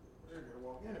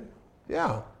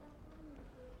 Yeah.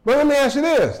 But let me ask you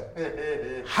this.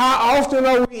 How often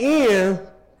are we in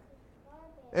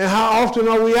and how often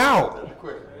are we out? That's the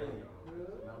question.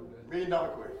 $1 million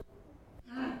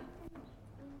question.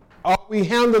 Are we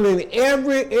handling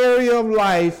every area of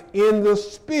life in the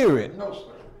Spirit? No, sir.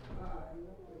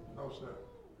 No, sir.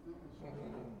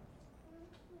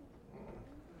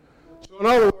 So in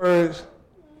other words,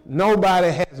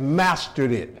 nobody has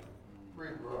mastered it. Free,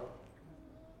 bro.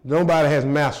 Nobody has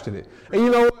mastered it. And you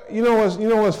know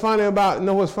what's funny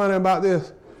about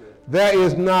this? There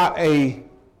is not a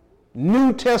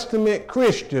New Testament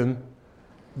Christian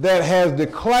that has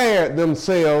declared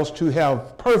themselves to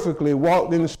have perfectly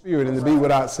walked in the Spirit and to be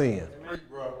without sin. Free,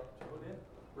 bro.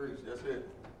 Free, that's it.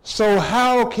 So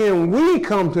how can we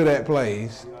come to that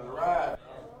place On the ride.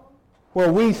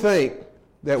 where we think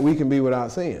that we can be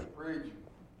without sin? Preach.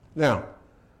 Now,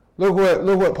 look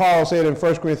what Paul said in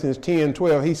 1 Corinthians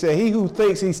 10:12. He said, he who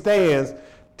thinks he stands,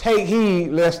 take heed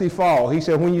lest he fall. He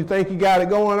said, when you think you got it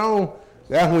going on,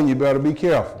 that's when you better be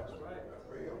careful.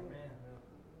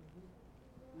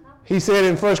 He said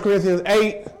in 1 Corinthians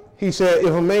 8, he said,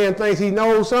 if a man thinks he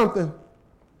knows something,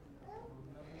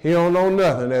 he don't know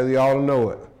nothing as he ought to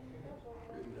know it.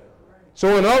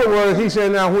 So in other words, he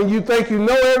said, now when you think you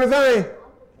know everything,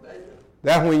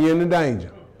 that's when you're in the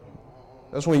danger.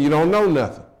 That's when you don't know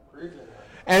nothing.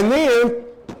 And then,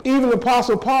 even the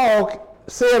Apostle Paul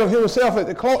said of himself at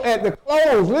the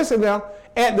close, listen now,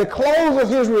 at the close of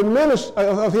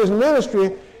his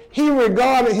ministry, he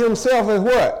regarded himself as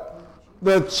what?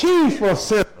 The chief of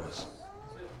sinners.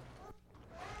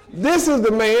 This is the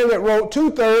man that wrote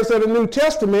 2/3 of the New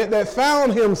Testament that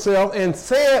found himself and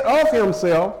said of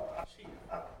himself,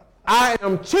 I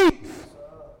am chief.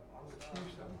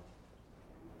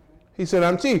 He said,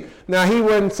 I'm chief. Now, he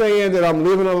wasn't saying that I'm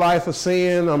living a life of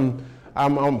sin.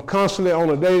 I'm constantly on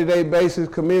a day-to-day basis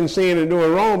committing sin and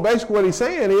doing wrong. Basically, what he's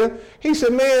saying is, he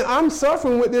said, man, I'm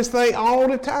suffering with this thing all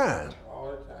the time.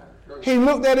 All the time. He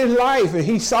looked at his life and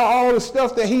he saw all the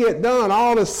stuff that he had done,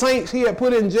 all the saints he had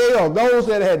put in jail, those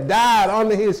that had died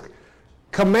under his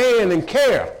command and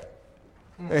care.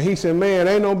 And he said, man,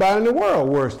 ain't nobody in the world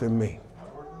worse than me.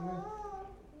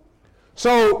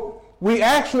 So we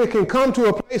actually can come to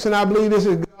a place, and I believe this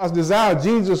is God's desire.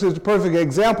 Jesus is the perfect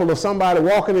example of somebody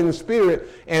walking in the Spirit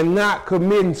and not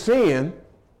committing sin.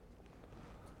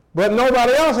 But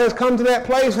nobody else has come to that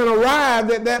place and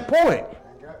arrived at that point.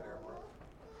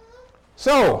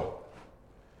 So,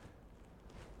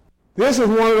 This is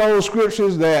one of those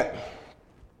scriptures that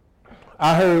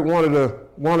I heard one of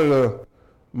the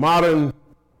modern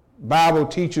Bible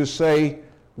teachers say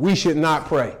we should not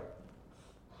pray.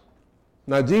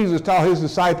 Now, Jesus taught his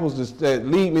disciples that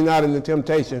lead me not into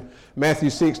temptation, Matthew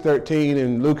 6:13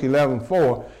 and Luke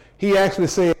 11:4. He actually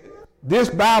said, this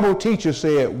Bible teacher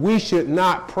said, we should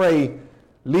not pray,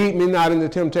 lead me not into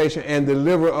temptation and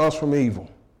deliver us from evil.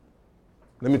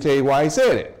 Let me tell you why he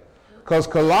said it. Because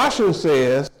Colossians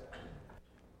says,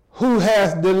 who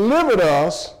has delivered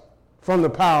us from the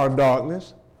power of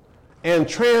darkness and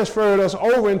transferred us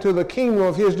over into the kingdom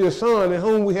of his dear Son, in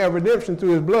whom we have redemption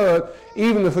through his blood,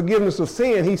 even the forgiveness of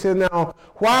sin. He said, now,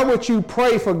 why would you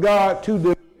pray for God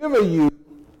to deliver you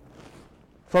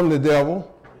from the devil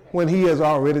when he has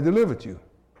already delivered you?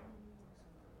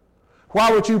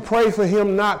 Why would you pray for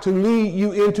him not to lead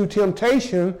you into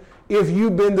temptation if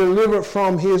you've been delivered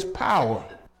from his power?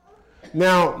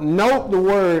 Now, note the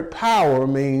word power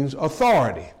means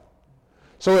authority.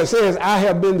 So it says, I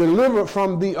have been delivered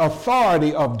from the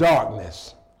authority of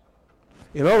darkness.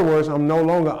 In other words, I'm no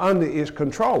longer under its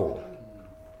control.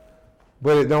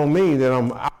 But it don't mean that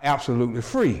I'm absolutely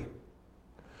free.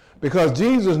 Because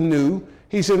Jesus knew,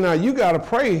 he said, now you got to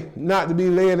pray not to be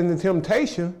led into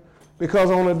temptation,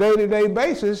 because on a day-to-day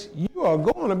basis, you are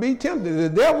going to be tempted. The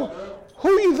devil,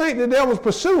 who do you think the devil's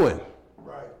pursuing?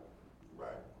 Right.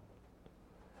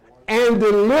 And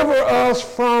deliver us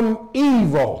from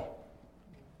evil.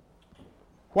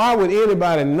 Why would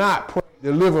anybody not pray,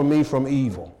 deliver me from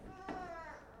evil,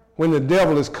 when the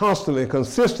devil is constantly,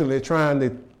 consistently trying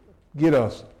to get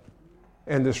us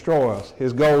and destroy us?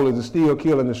 His goal is to steal,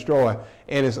 kill, and destroy,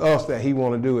 and it's us that he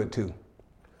want to do it to.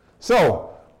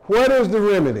 So, what is the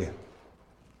remedy?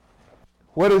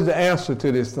 What is the answer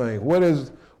to this thing? What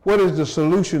is the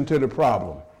solution to the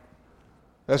problem?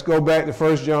 Let's go back to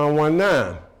 1 John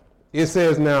 1:9. It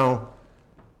says, now,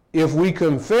 if we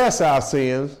confess our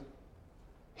sins,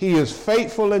 he is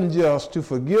faithful and just to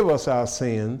forgive us our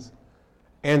sins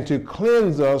and to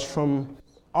cleanse us from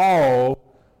all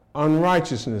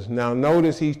unrighteousness. Now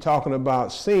notice he's talking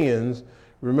about sins.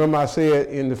 Remember I said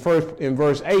in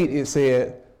verse 8 it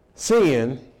said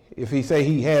sin. If he say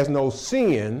he has no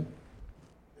sin,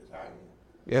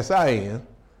 S-I-N.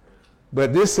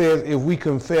 But this says if we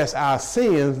confess our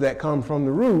sins that come from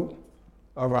the root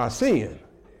of our sin.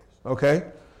 Okay?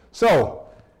 So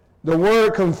the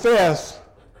word confess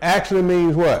actually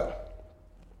means what?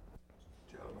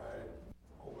 Tell them about it,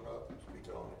 open up,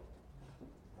 speak on it.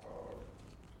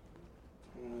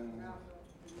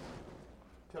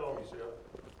 Tell on yourself.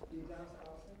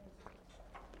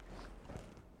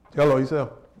 Tell on yourself.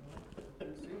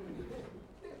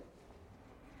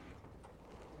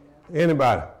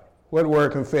 Anybody? What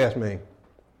word confess mean?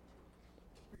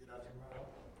 Speak it out your mouth.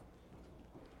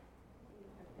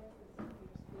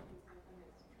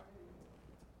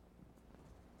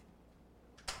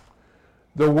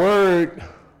 The word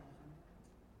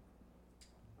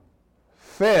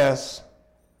fess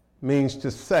means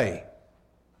to say.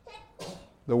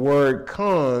 The word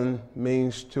con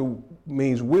means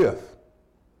with.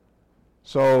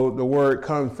 So the word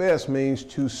confess means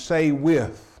to say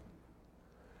with.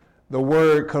 The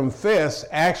word confess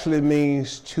actually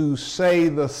means to say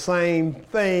the same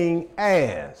thing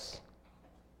as.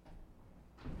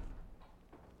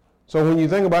 So when you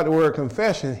think about the word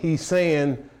confession, he's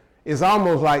saying, it's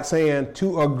almost like saying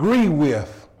to agree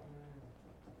with.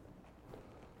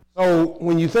 So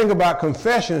when you think about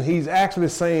confession, he's actually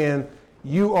saying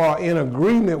you are in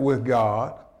agreement with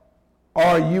God,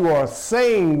 or you are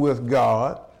saying with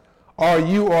God, or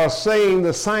you are saying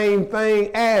the same thing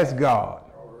as God.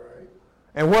 All right.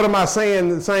 And what am I saying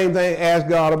the same thing as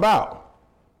God about?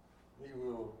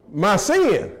 My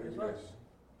sin. Yes.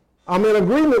 I'm in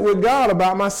agreement with God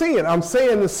about my sin. I'm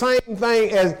saying the same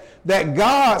thing as that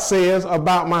God says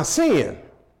about my sin.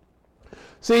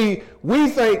 See, we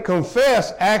think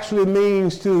confess actually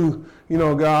means to,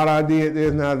 God, I did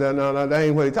this, no, that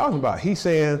ain't what he's talking about. He's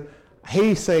saying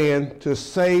to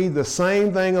say the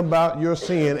same thing about your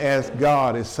sin as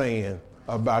God is saying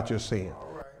about your sin.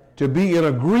 Right. To be in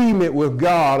agreement with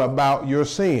God about your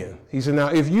sin. He said, now,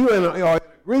 if you are in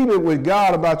agreement with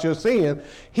God about your sin,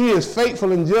 he is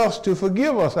faithful and just to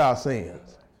forgive us our sins.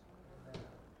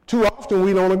 Too often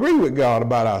we don't agree with God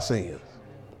about our sins.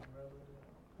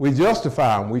 We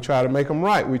justify them. We try to make them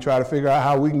right. We try to figure out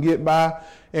how we can get by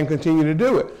and continue to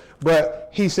do it. But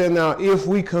he said, now, if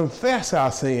we confess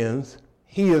our sins,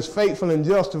 he is faithful and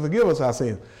just to forgive us our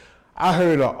sins. I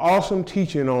heard an awesome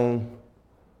teaching on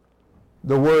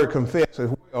the word confess as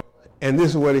well. And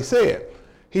this is what he said.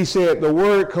 He said the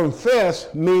word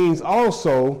confess means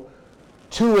also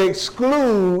to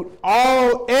exclude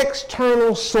all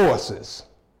external sources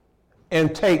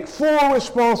and take full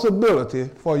responsibility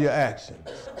for your actions.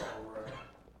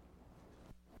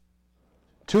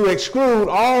 To exclude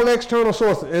all external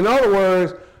sources. In other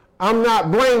words, I'm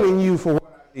not blaming you for what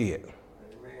I did.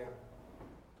 Amen.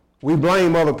 We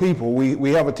blame other people.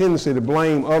 We have a tendency to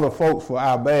blame other folks for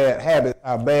our bad habits,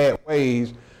 our bad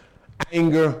ways,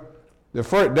 anger.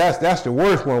 That's the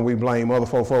worst one we blame other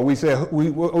folks for. We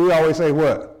always say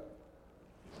what?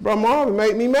 Brother Marvin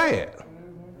made me mad.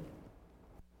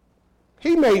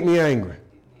 He made me angry.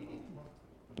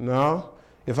 No.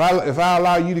 If I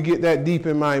allow you to get that deep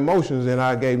in my emotions, then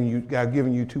I've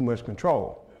given you too much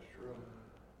control. That's true.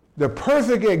 The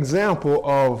perfect example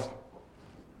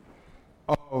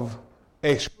of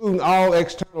excluding all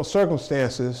external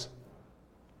circumstances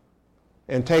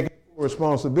and taking full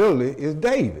responsibility is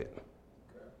David.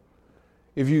 Okay.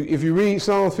 If you read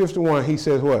Psalm 51, he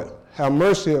says what? Have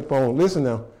mercy upon, listen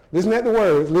now, listen at the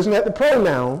words, listen at the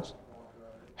pronouns.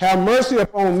 Have mercy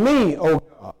upon me, O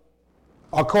God,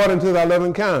 according to thy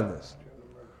loving kindness.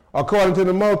 According to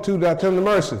the multitude of thy tender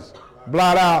mercies.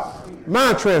 Blot out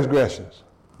my transgressions.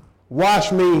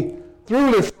 Wash me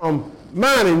thoroughly from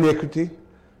mine iniquity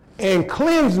and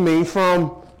cleanse me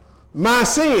from my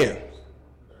sin.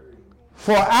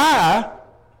 For I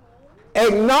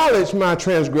acknowledge my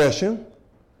transgression,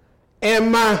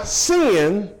 and my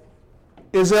sin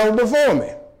is ever before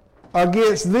me.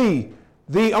 Against thee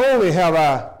only have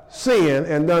I sinned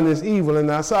and done this evil in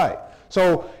thy sight.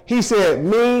 So he said,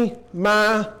 me,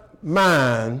 my,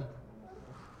 mine,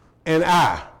 and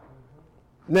I.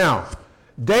 Now,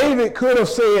 David could have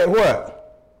said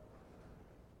what?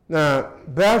 Now,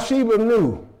 Bathsheba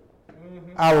knew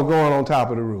I was going on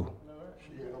top of the roof.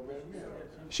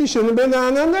 She shouldn't have been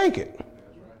down there naked.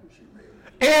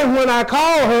 And when I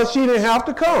called her, she didn't have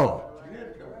to come.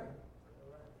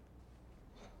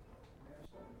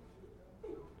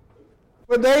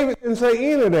 But David didn't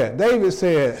say any of that. David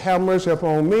said, have mercy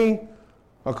upon me,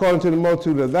 according to the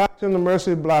multitude of thy tender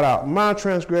mercy, blot out my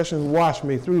transgressions, wash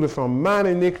me thoroughly from mine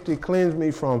iniquity, cleanse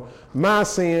me from my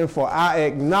sin, for I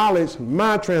acknowledge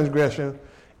my transgression,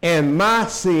 and my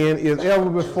sin is ever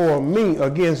before me.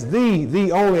 Against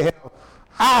thee only have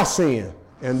I sinned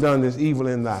and done this evil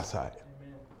in thy sight.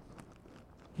 Amen.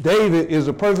 David is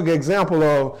a perfect example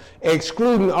of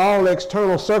excluding all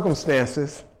external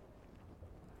circumstances,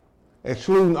 and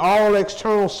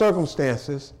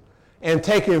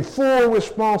taking full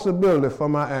responsibility for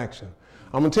my action.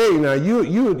 I'm gonna tell you now,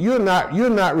 you're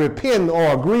not repenting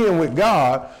or agreeing with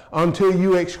God until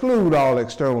you exclude all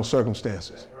external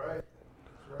circumstances. Right.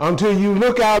 Until you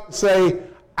look out and say,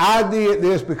 I did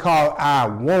this because I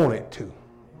wanted to.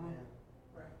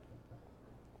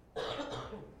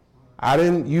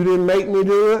 You didn't make me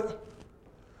do it.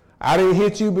 I didn't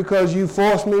hit you because you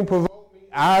forced me, provoked me.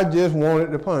 I just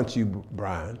wanted to punch you,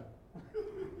 Brian.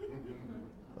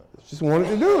 Just wanted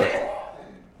to do it.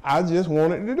 I just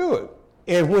wanted to do it.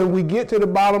 And when we get to the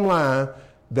bottom line,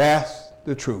 that's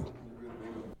the truth.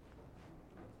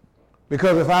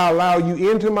 Because if I allow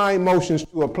you into my emotions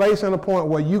to a place and a point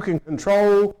where you can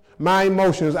control my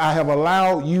emotions, I have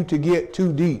allowed you to get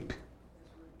too deep,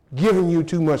 giving you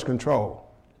too much control.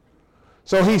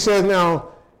 So he says now,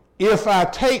 if I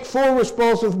take full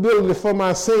responsibility for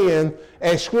my sin,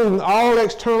 excluding all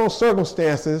external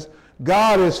circumstances,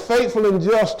 God is faithful and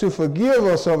just to forgive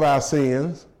us of our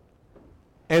sins.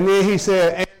 And then he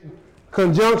said, and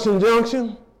conjunction,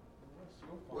 junction.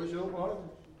 What's your part?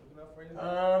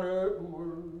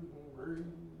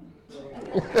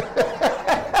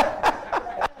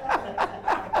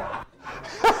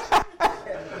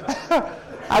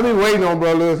 I've been waiting on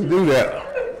Brother Lewis to do that.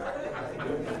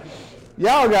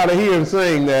 Y'all got to hear him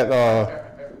sing that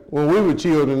when we were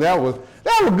children. That was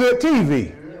good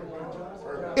TV.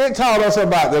 It taught us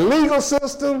about the legal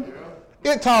system.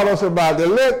 It taught us about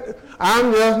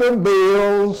I'm just a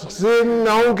bill sitting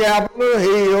on Capitol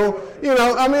Hill. You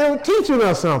know, I mean, it was teaching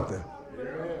us something.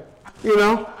 You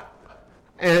know,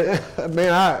 and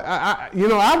man, I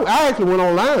actually went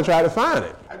online and tried to find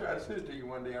it. I tried to send it to you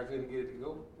one day. I couldn't get it to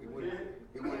go. It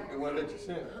wouldn't let you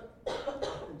send it.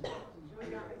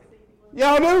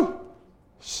 Y'all do?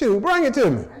 Shoot, bring it to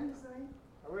me.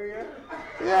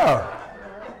 Yeah.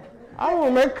 I want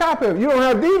to make a copy of it. You don't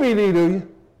have DVD, do you?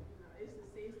 It's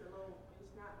the little,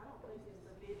 it's not, I don't think it's the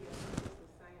video, it's the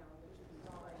sound.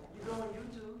 You go on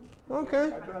YouTube. Okay.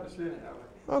 I tried to send it.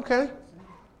 Okay.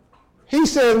 He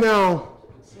says now,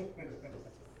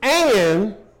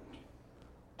 and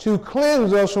to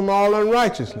cleanse us from all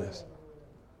unrighteousness.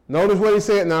 Notice what he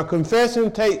said. Now,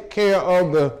 confession take care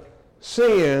of the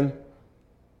sin.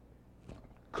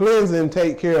 Cleansing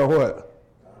take care of what?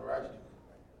 Unrighteous.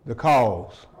 The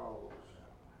cause. Cause.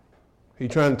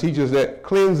 He's trying to teach us that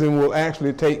cleansing will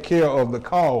actually take care of the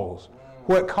cause.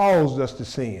 What caused us to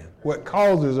sin? What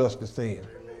causes us to sin?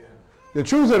 The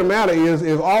truth of the matter is,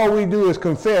 if all we do is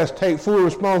confess, take full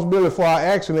responsibility for our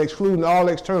action, excluding all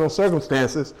external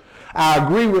circumstances, I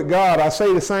agree with God, I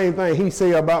say the same thing he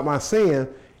said about my sin,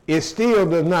 it still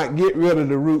does not get rid of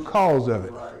the root cause of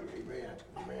it. Right. Amen.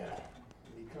 Amen.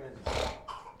 Be cleansed.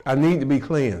 I need to be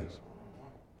cleansed.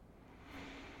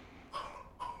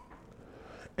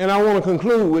 And I want to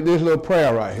conclude with this little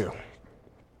prayer right here.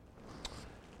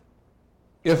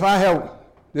 If I have,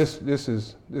 this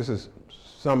is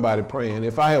somebody praying,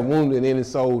 if I have wounded any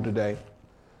soul today,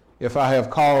 if I have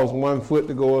caused one foot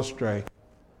to go astray,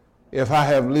 if I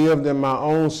have lived in my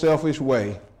own selfish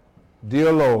way,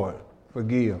 dear Lord,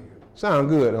 forgive. Sound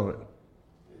good, don't it?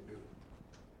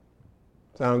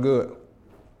 Sound good?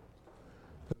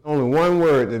 There's only one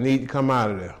word that needs to come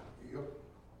out of there.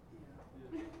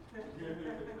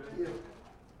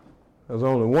 There's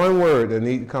only one word that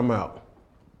needs to come out.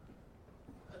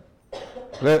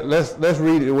 Let's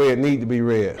read it the way it needs to be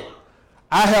read.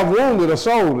 I have wounded a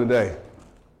soul today.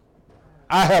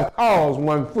 I have caused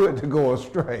one foot to go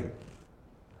astray.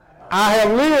 I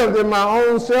have lived in my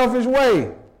own selfish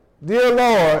way. Dear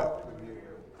Lord,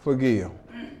 forgive.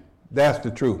 That's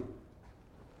the truth.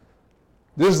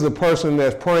 This is a person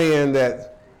that's praying,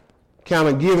 that kind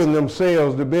of giving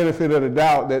themselves the benefit of the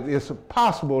doubt that it's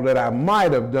possible that I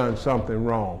might have done something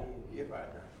wrong.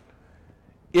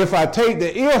 If I take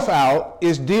the if out,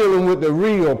 it's dealing with the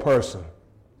real person.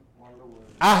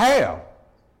 I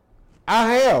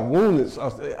have wounded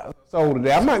a soul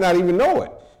today. I might not even know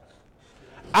it.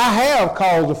 I have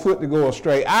caused a foot to go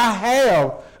astray. I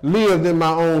have lived in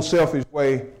my own selfish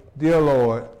way. Dear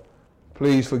Lord,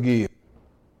 please forgive.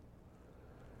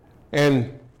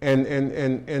 And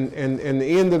the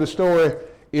end of the story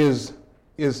is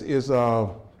what's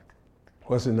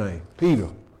his name? Peter.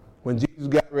 When Jesus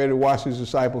got ready to wash his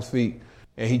disciples' feet,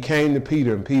 and he came to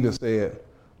Peter, and Peter said,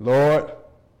 Lord,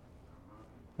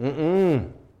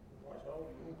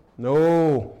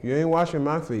 no, you ain't washing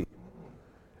my feet.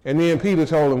 And then Peter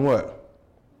told him what?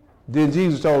 Then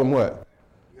Jesus told him what?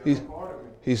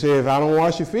 He said, if I don't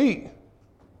wash your feet,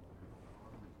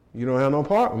 you don't have no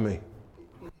part with me.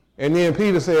 And then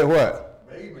Peter said what?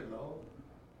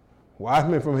 Wash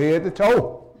me from head to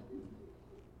toe.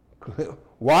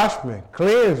 Wash me,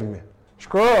 cleanse me,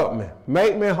 scrub me,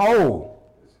 make me whole.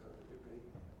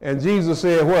 And Jesus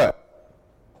said what?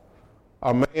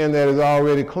 A man that is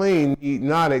already clean need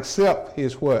not accept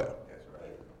his what?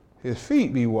 His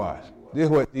feet be washed. This is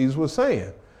what Jesus was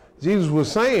saying. Jesus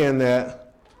was saying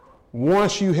that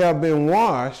once you have been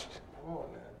washed,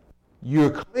 you're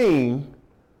clean,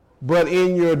 but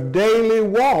in your daily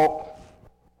walk,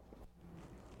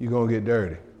 you're going to get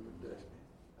dirty.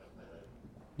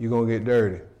 You're going to get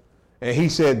dirty. And he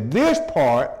said this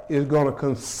part is going to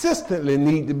consistently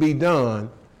need to be done,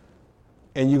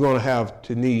 and you're going to have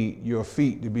to need your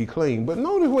feet to be clean. But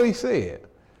notice what he said.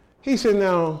 He said,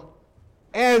 now,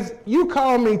 as you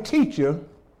call me teacher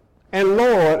and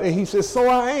Lord, and he said, so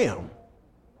I am.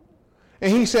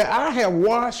 And he said, I have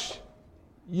washed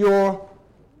your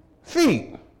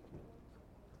feet.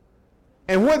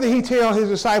 And what did he tell his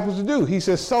disciples to do? He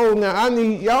said, so now I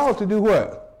need y'all to do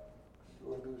what?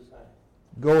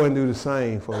 Go and do the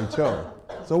same for each other.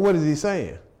 So what is he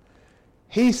saying?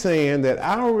 He's saying that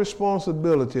our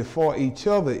responsibility for each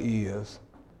other is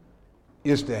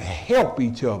to help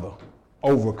each other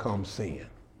overcome sin.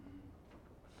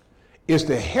 It's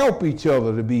to help each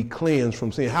other to be cleansed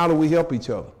from sin. How do we help each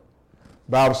other?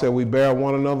 The Bible said we bear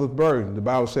one another's burden. The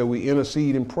Bible said we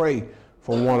intercede and pray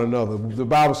for one another. The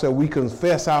Bible said we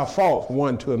confess our faults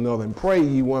one to another and pray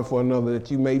ye one for another that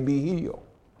you may be healed.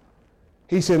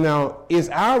 He said, now, it's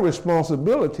our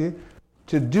responsibility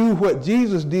to do what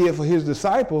Jesus did for his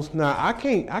disciples. Now, I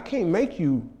can't make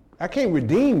you, I can't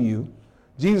redeem you.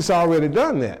 Jesus already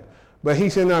done that. But he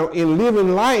said, now, in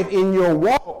living life, in your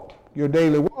walk, your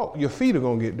daily walk, your feet are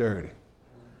going to get dirty.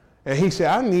 And he said,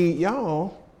 I need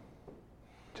y'all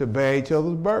to bear each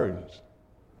other's burdens.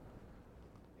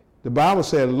 The Bible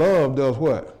said love does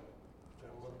what?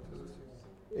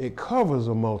 It covers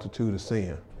a multitude of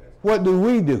sin. What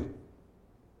do?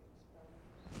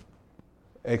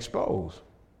 Expose.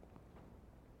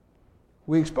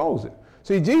 We expose it.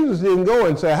 See, Jesus didn't go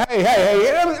and say, hey,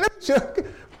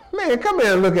 man, come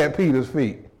here and look at Peter's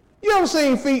feet. You ever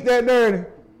seen feet that dirty?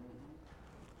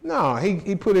 No,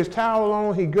 he put his towel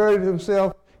on, he girded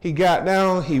himself, he got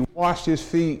down, he washed his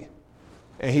feet,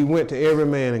 and he went to every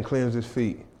man and cleansed his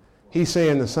feet. He's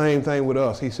saying the same thing with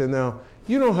us. He said, now,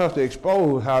 you don't have to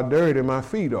expose how dirty my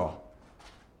feet are.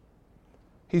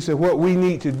 He said, what we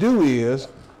need to do is,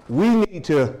 we need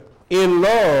to, in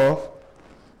love,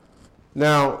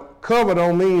 now, cover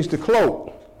don't mean to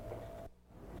cloak.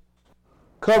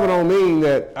 Cover don't mean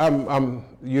that I know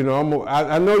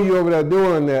you over there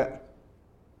doing that,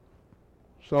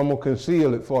 so I'm gonna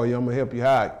conceal it for you. I'm gonna help you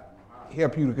hide,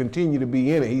 help you to continue to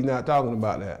be in it. He's not talking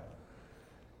about that.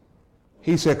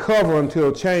 He said, cover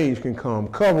until change can come.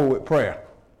 Cover with prayer.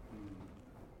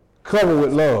 Cover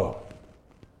with love.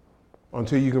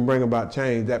 Until you can bring about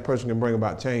change, that person can bring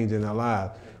about change in their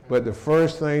lives. But the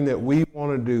first thing that we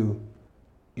want to do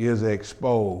is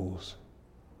expose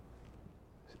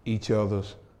each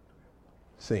other's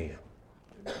sin.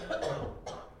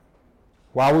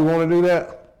 Why we want to do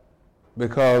that?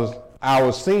 Because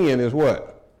our sin is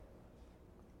what?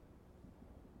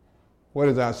 What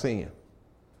is our sin?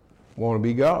 We want to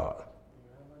be God.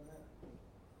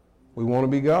 We want to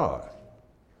be God.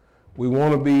 We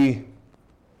want to be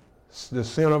the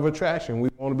center of attraction. We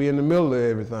want to be in the middle of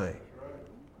everything.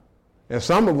 And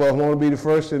some of us want to be the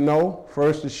first to know,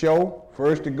 first to show,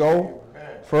 first to go,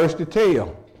 first to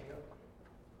tell.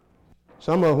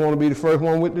 Some of us want to be the first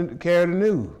one to carry the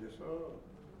news.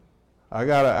 I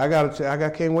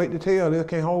can't wait to tell this.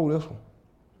 Can't hold this one.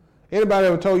 Anybody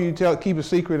ever told you to keep a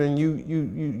secret and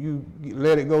you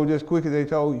let it go just quick as they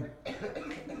told you?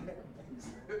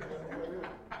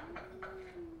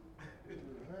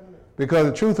 Because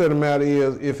the truth of the matter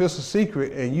is, if it's a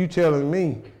secret and you telling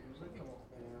me,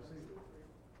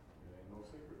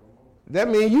 that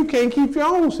means you can't keep your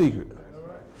own secret.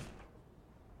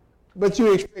 But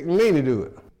you expect me to do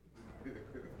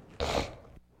it.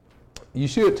 You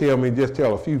should tell me, just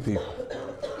tell a few people.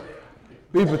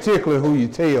 Be particular who you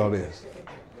tell this.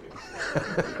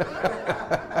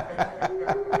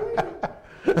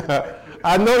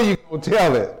 I know you're going to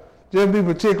tell it. Just be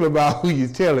particular about who you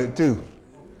tell it to.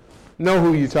 Know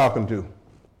who you're talking to.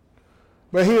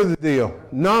 But here's the deal.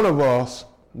 None of us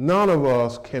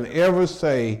can ever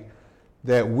say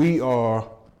that we are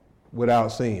without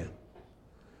sin.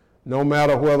 No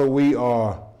matter whether we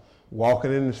are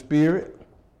walking in the Spirit,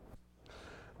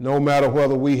 no matter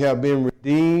whether we have been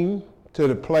redeemed to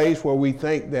the place where we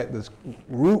think that the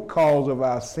root cause of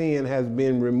our sin has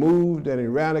been removed and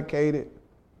eradicated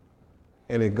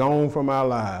and is gone from our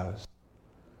lives,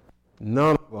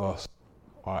 none of us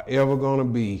are ever going to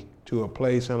be to a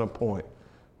place and a point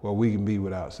where we can be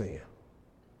without sin.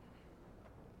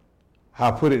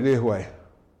 I'll put it this way.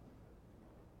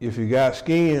 If you got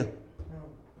skin,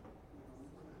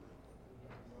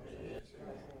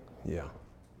 yeah.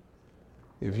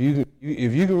 If you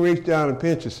can reach down and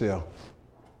pinch yourself,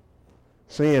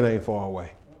 sin ain't far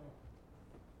away.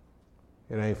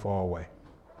 It ain't far away.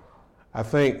 I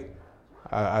think,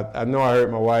 I know I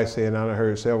heard my wife say it, and I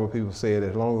heard several people say it,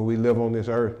 as long as we live on this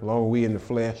earth, as long as we in the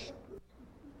flesh,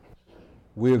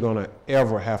 we're going to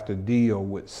ever have to deal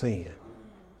with sin.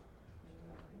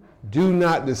 Do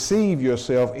not deceive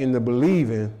yourself into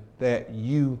believing that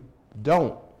you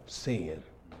don't sin.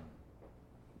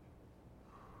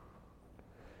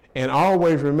 And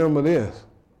always remember this,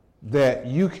 that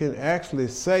you can actually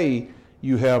say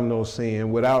you have no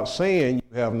sin without saying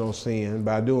you have no sin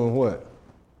by doing what?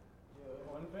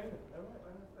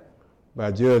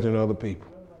 By judging other people.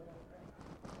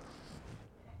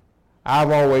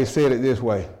 I've always said it this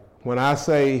way. When I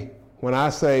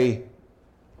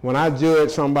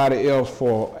judge somebody else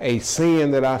for a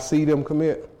sin that I see them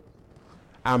commit,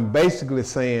 I'm basically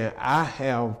saying I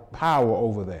have power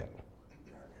over that.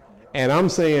 And I'm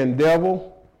saying,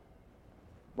 devil,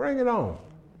 bring it on.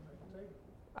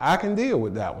 I can deal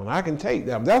with that one. I can take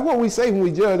that one. That's what we say when we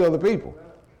judge other people.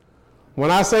 When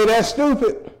I say that's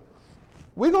stupid,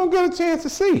 we're going to get a chance to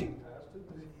see.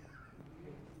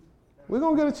 We're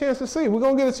going to get a chance to see. We're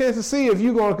going to get a chance to see if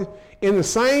you're going to, in the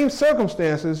same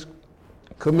circumstances,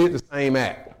 commit the same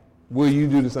act. Will you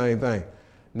do the same thing?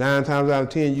 9 times out of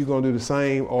 10, you're going to do the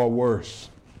same or worse.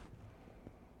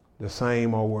 The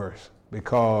same or worse.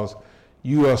 Because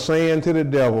you are saying to the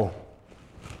devil,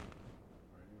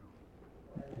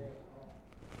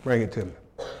 bring it to me.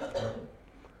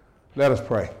 Let us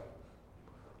pray.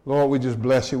 Lord, we just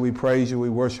bless you, we praise you, we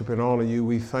worship and honor you.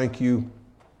 We thank you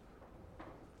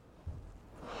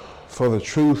for the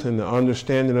truth and the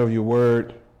understanding of your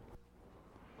word.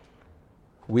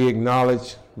 We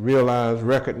acknowledge, realize,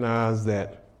 recognize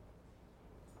that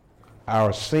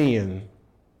our sin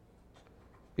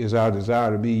is our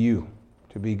desire to be you,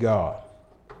 to be God,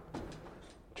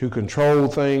 to control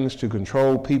things, to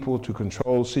control people, to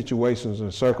control situations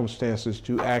and circumstances,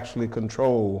 to actually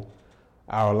control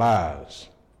our lives.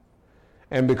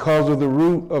 And because of the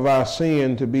root of our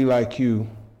sin to be like you,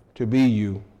 to be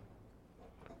you,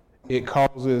 it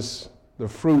causes the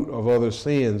fruit of other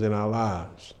sins in our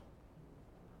lives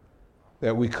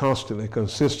that we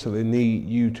consistently need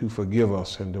you to forgive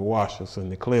us and to wash us and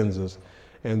to cleanse us.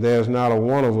 And there's not a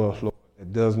one of us, Lord,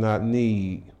 that does not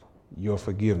need your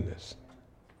forgiveness.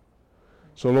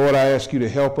 So, Lord, I ask you to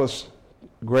help us,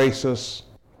 grace us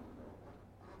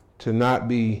to not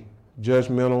be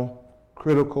judgmental,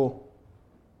 critical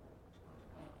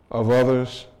of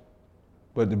others,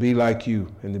 but to be like you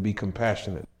and to be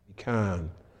compassionate, be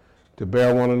kind, to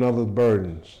bear one another's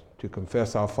burdens, to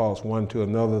confess our faults one to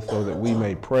another so that we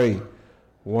may pray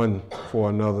one for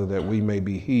another, that we may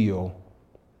be healed,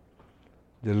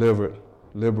 delivered,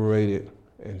 liberated,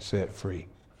 and set free.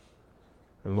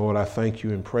 And Lord, I thank you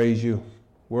and praise you,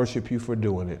 worship you for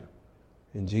doing it.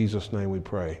 In Jesus' name we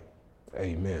pray.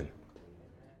 Amen.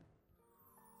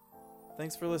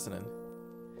 Thanks for listening.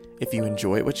 If you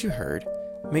enjoyed what you heard,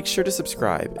 make sure to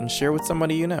subscribe and share with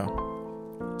somebody you know.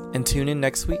 And tune in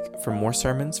next week for more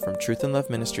sermons from Truth and Love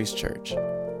Ministries Church.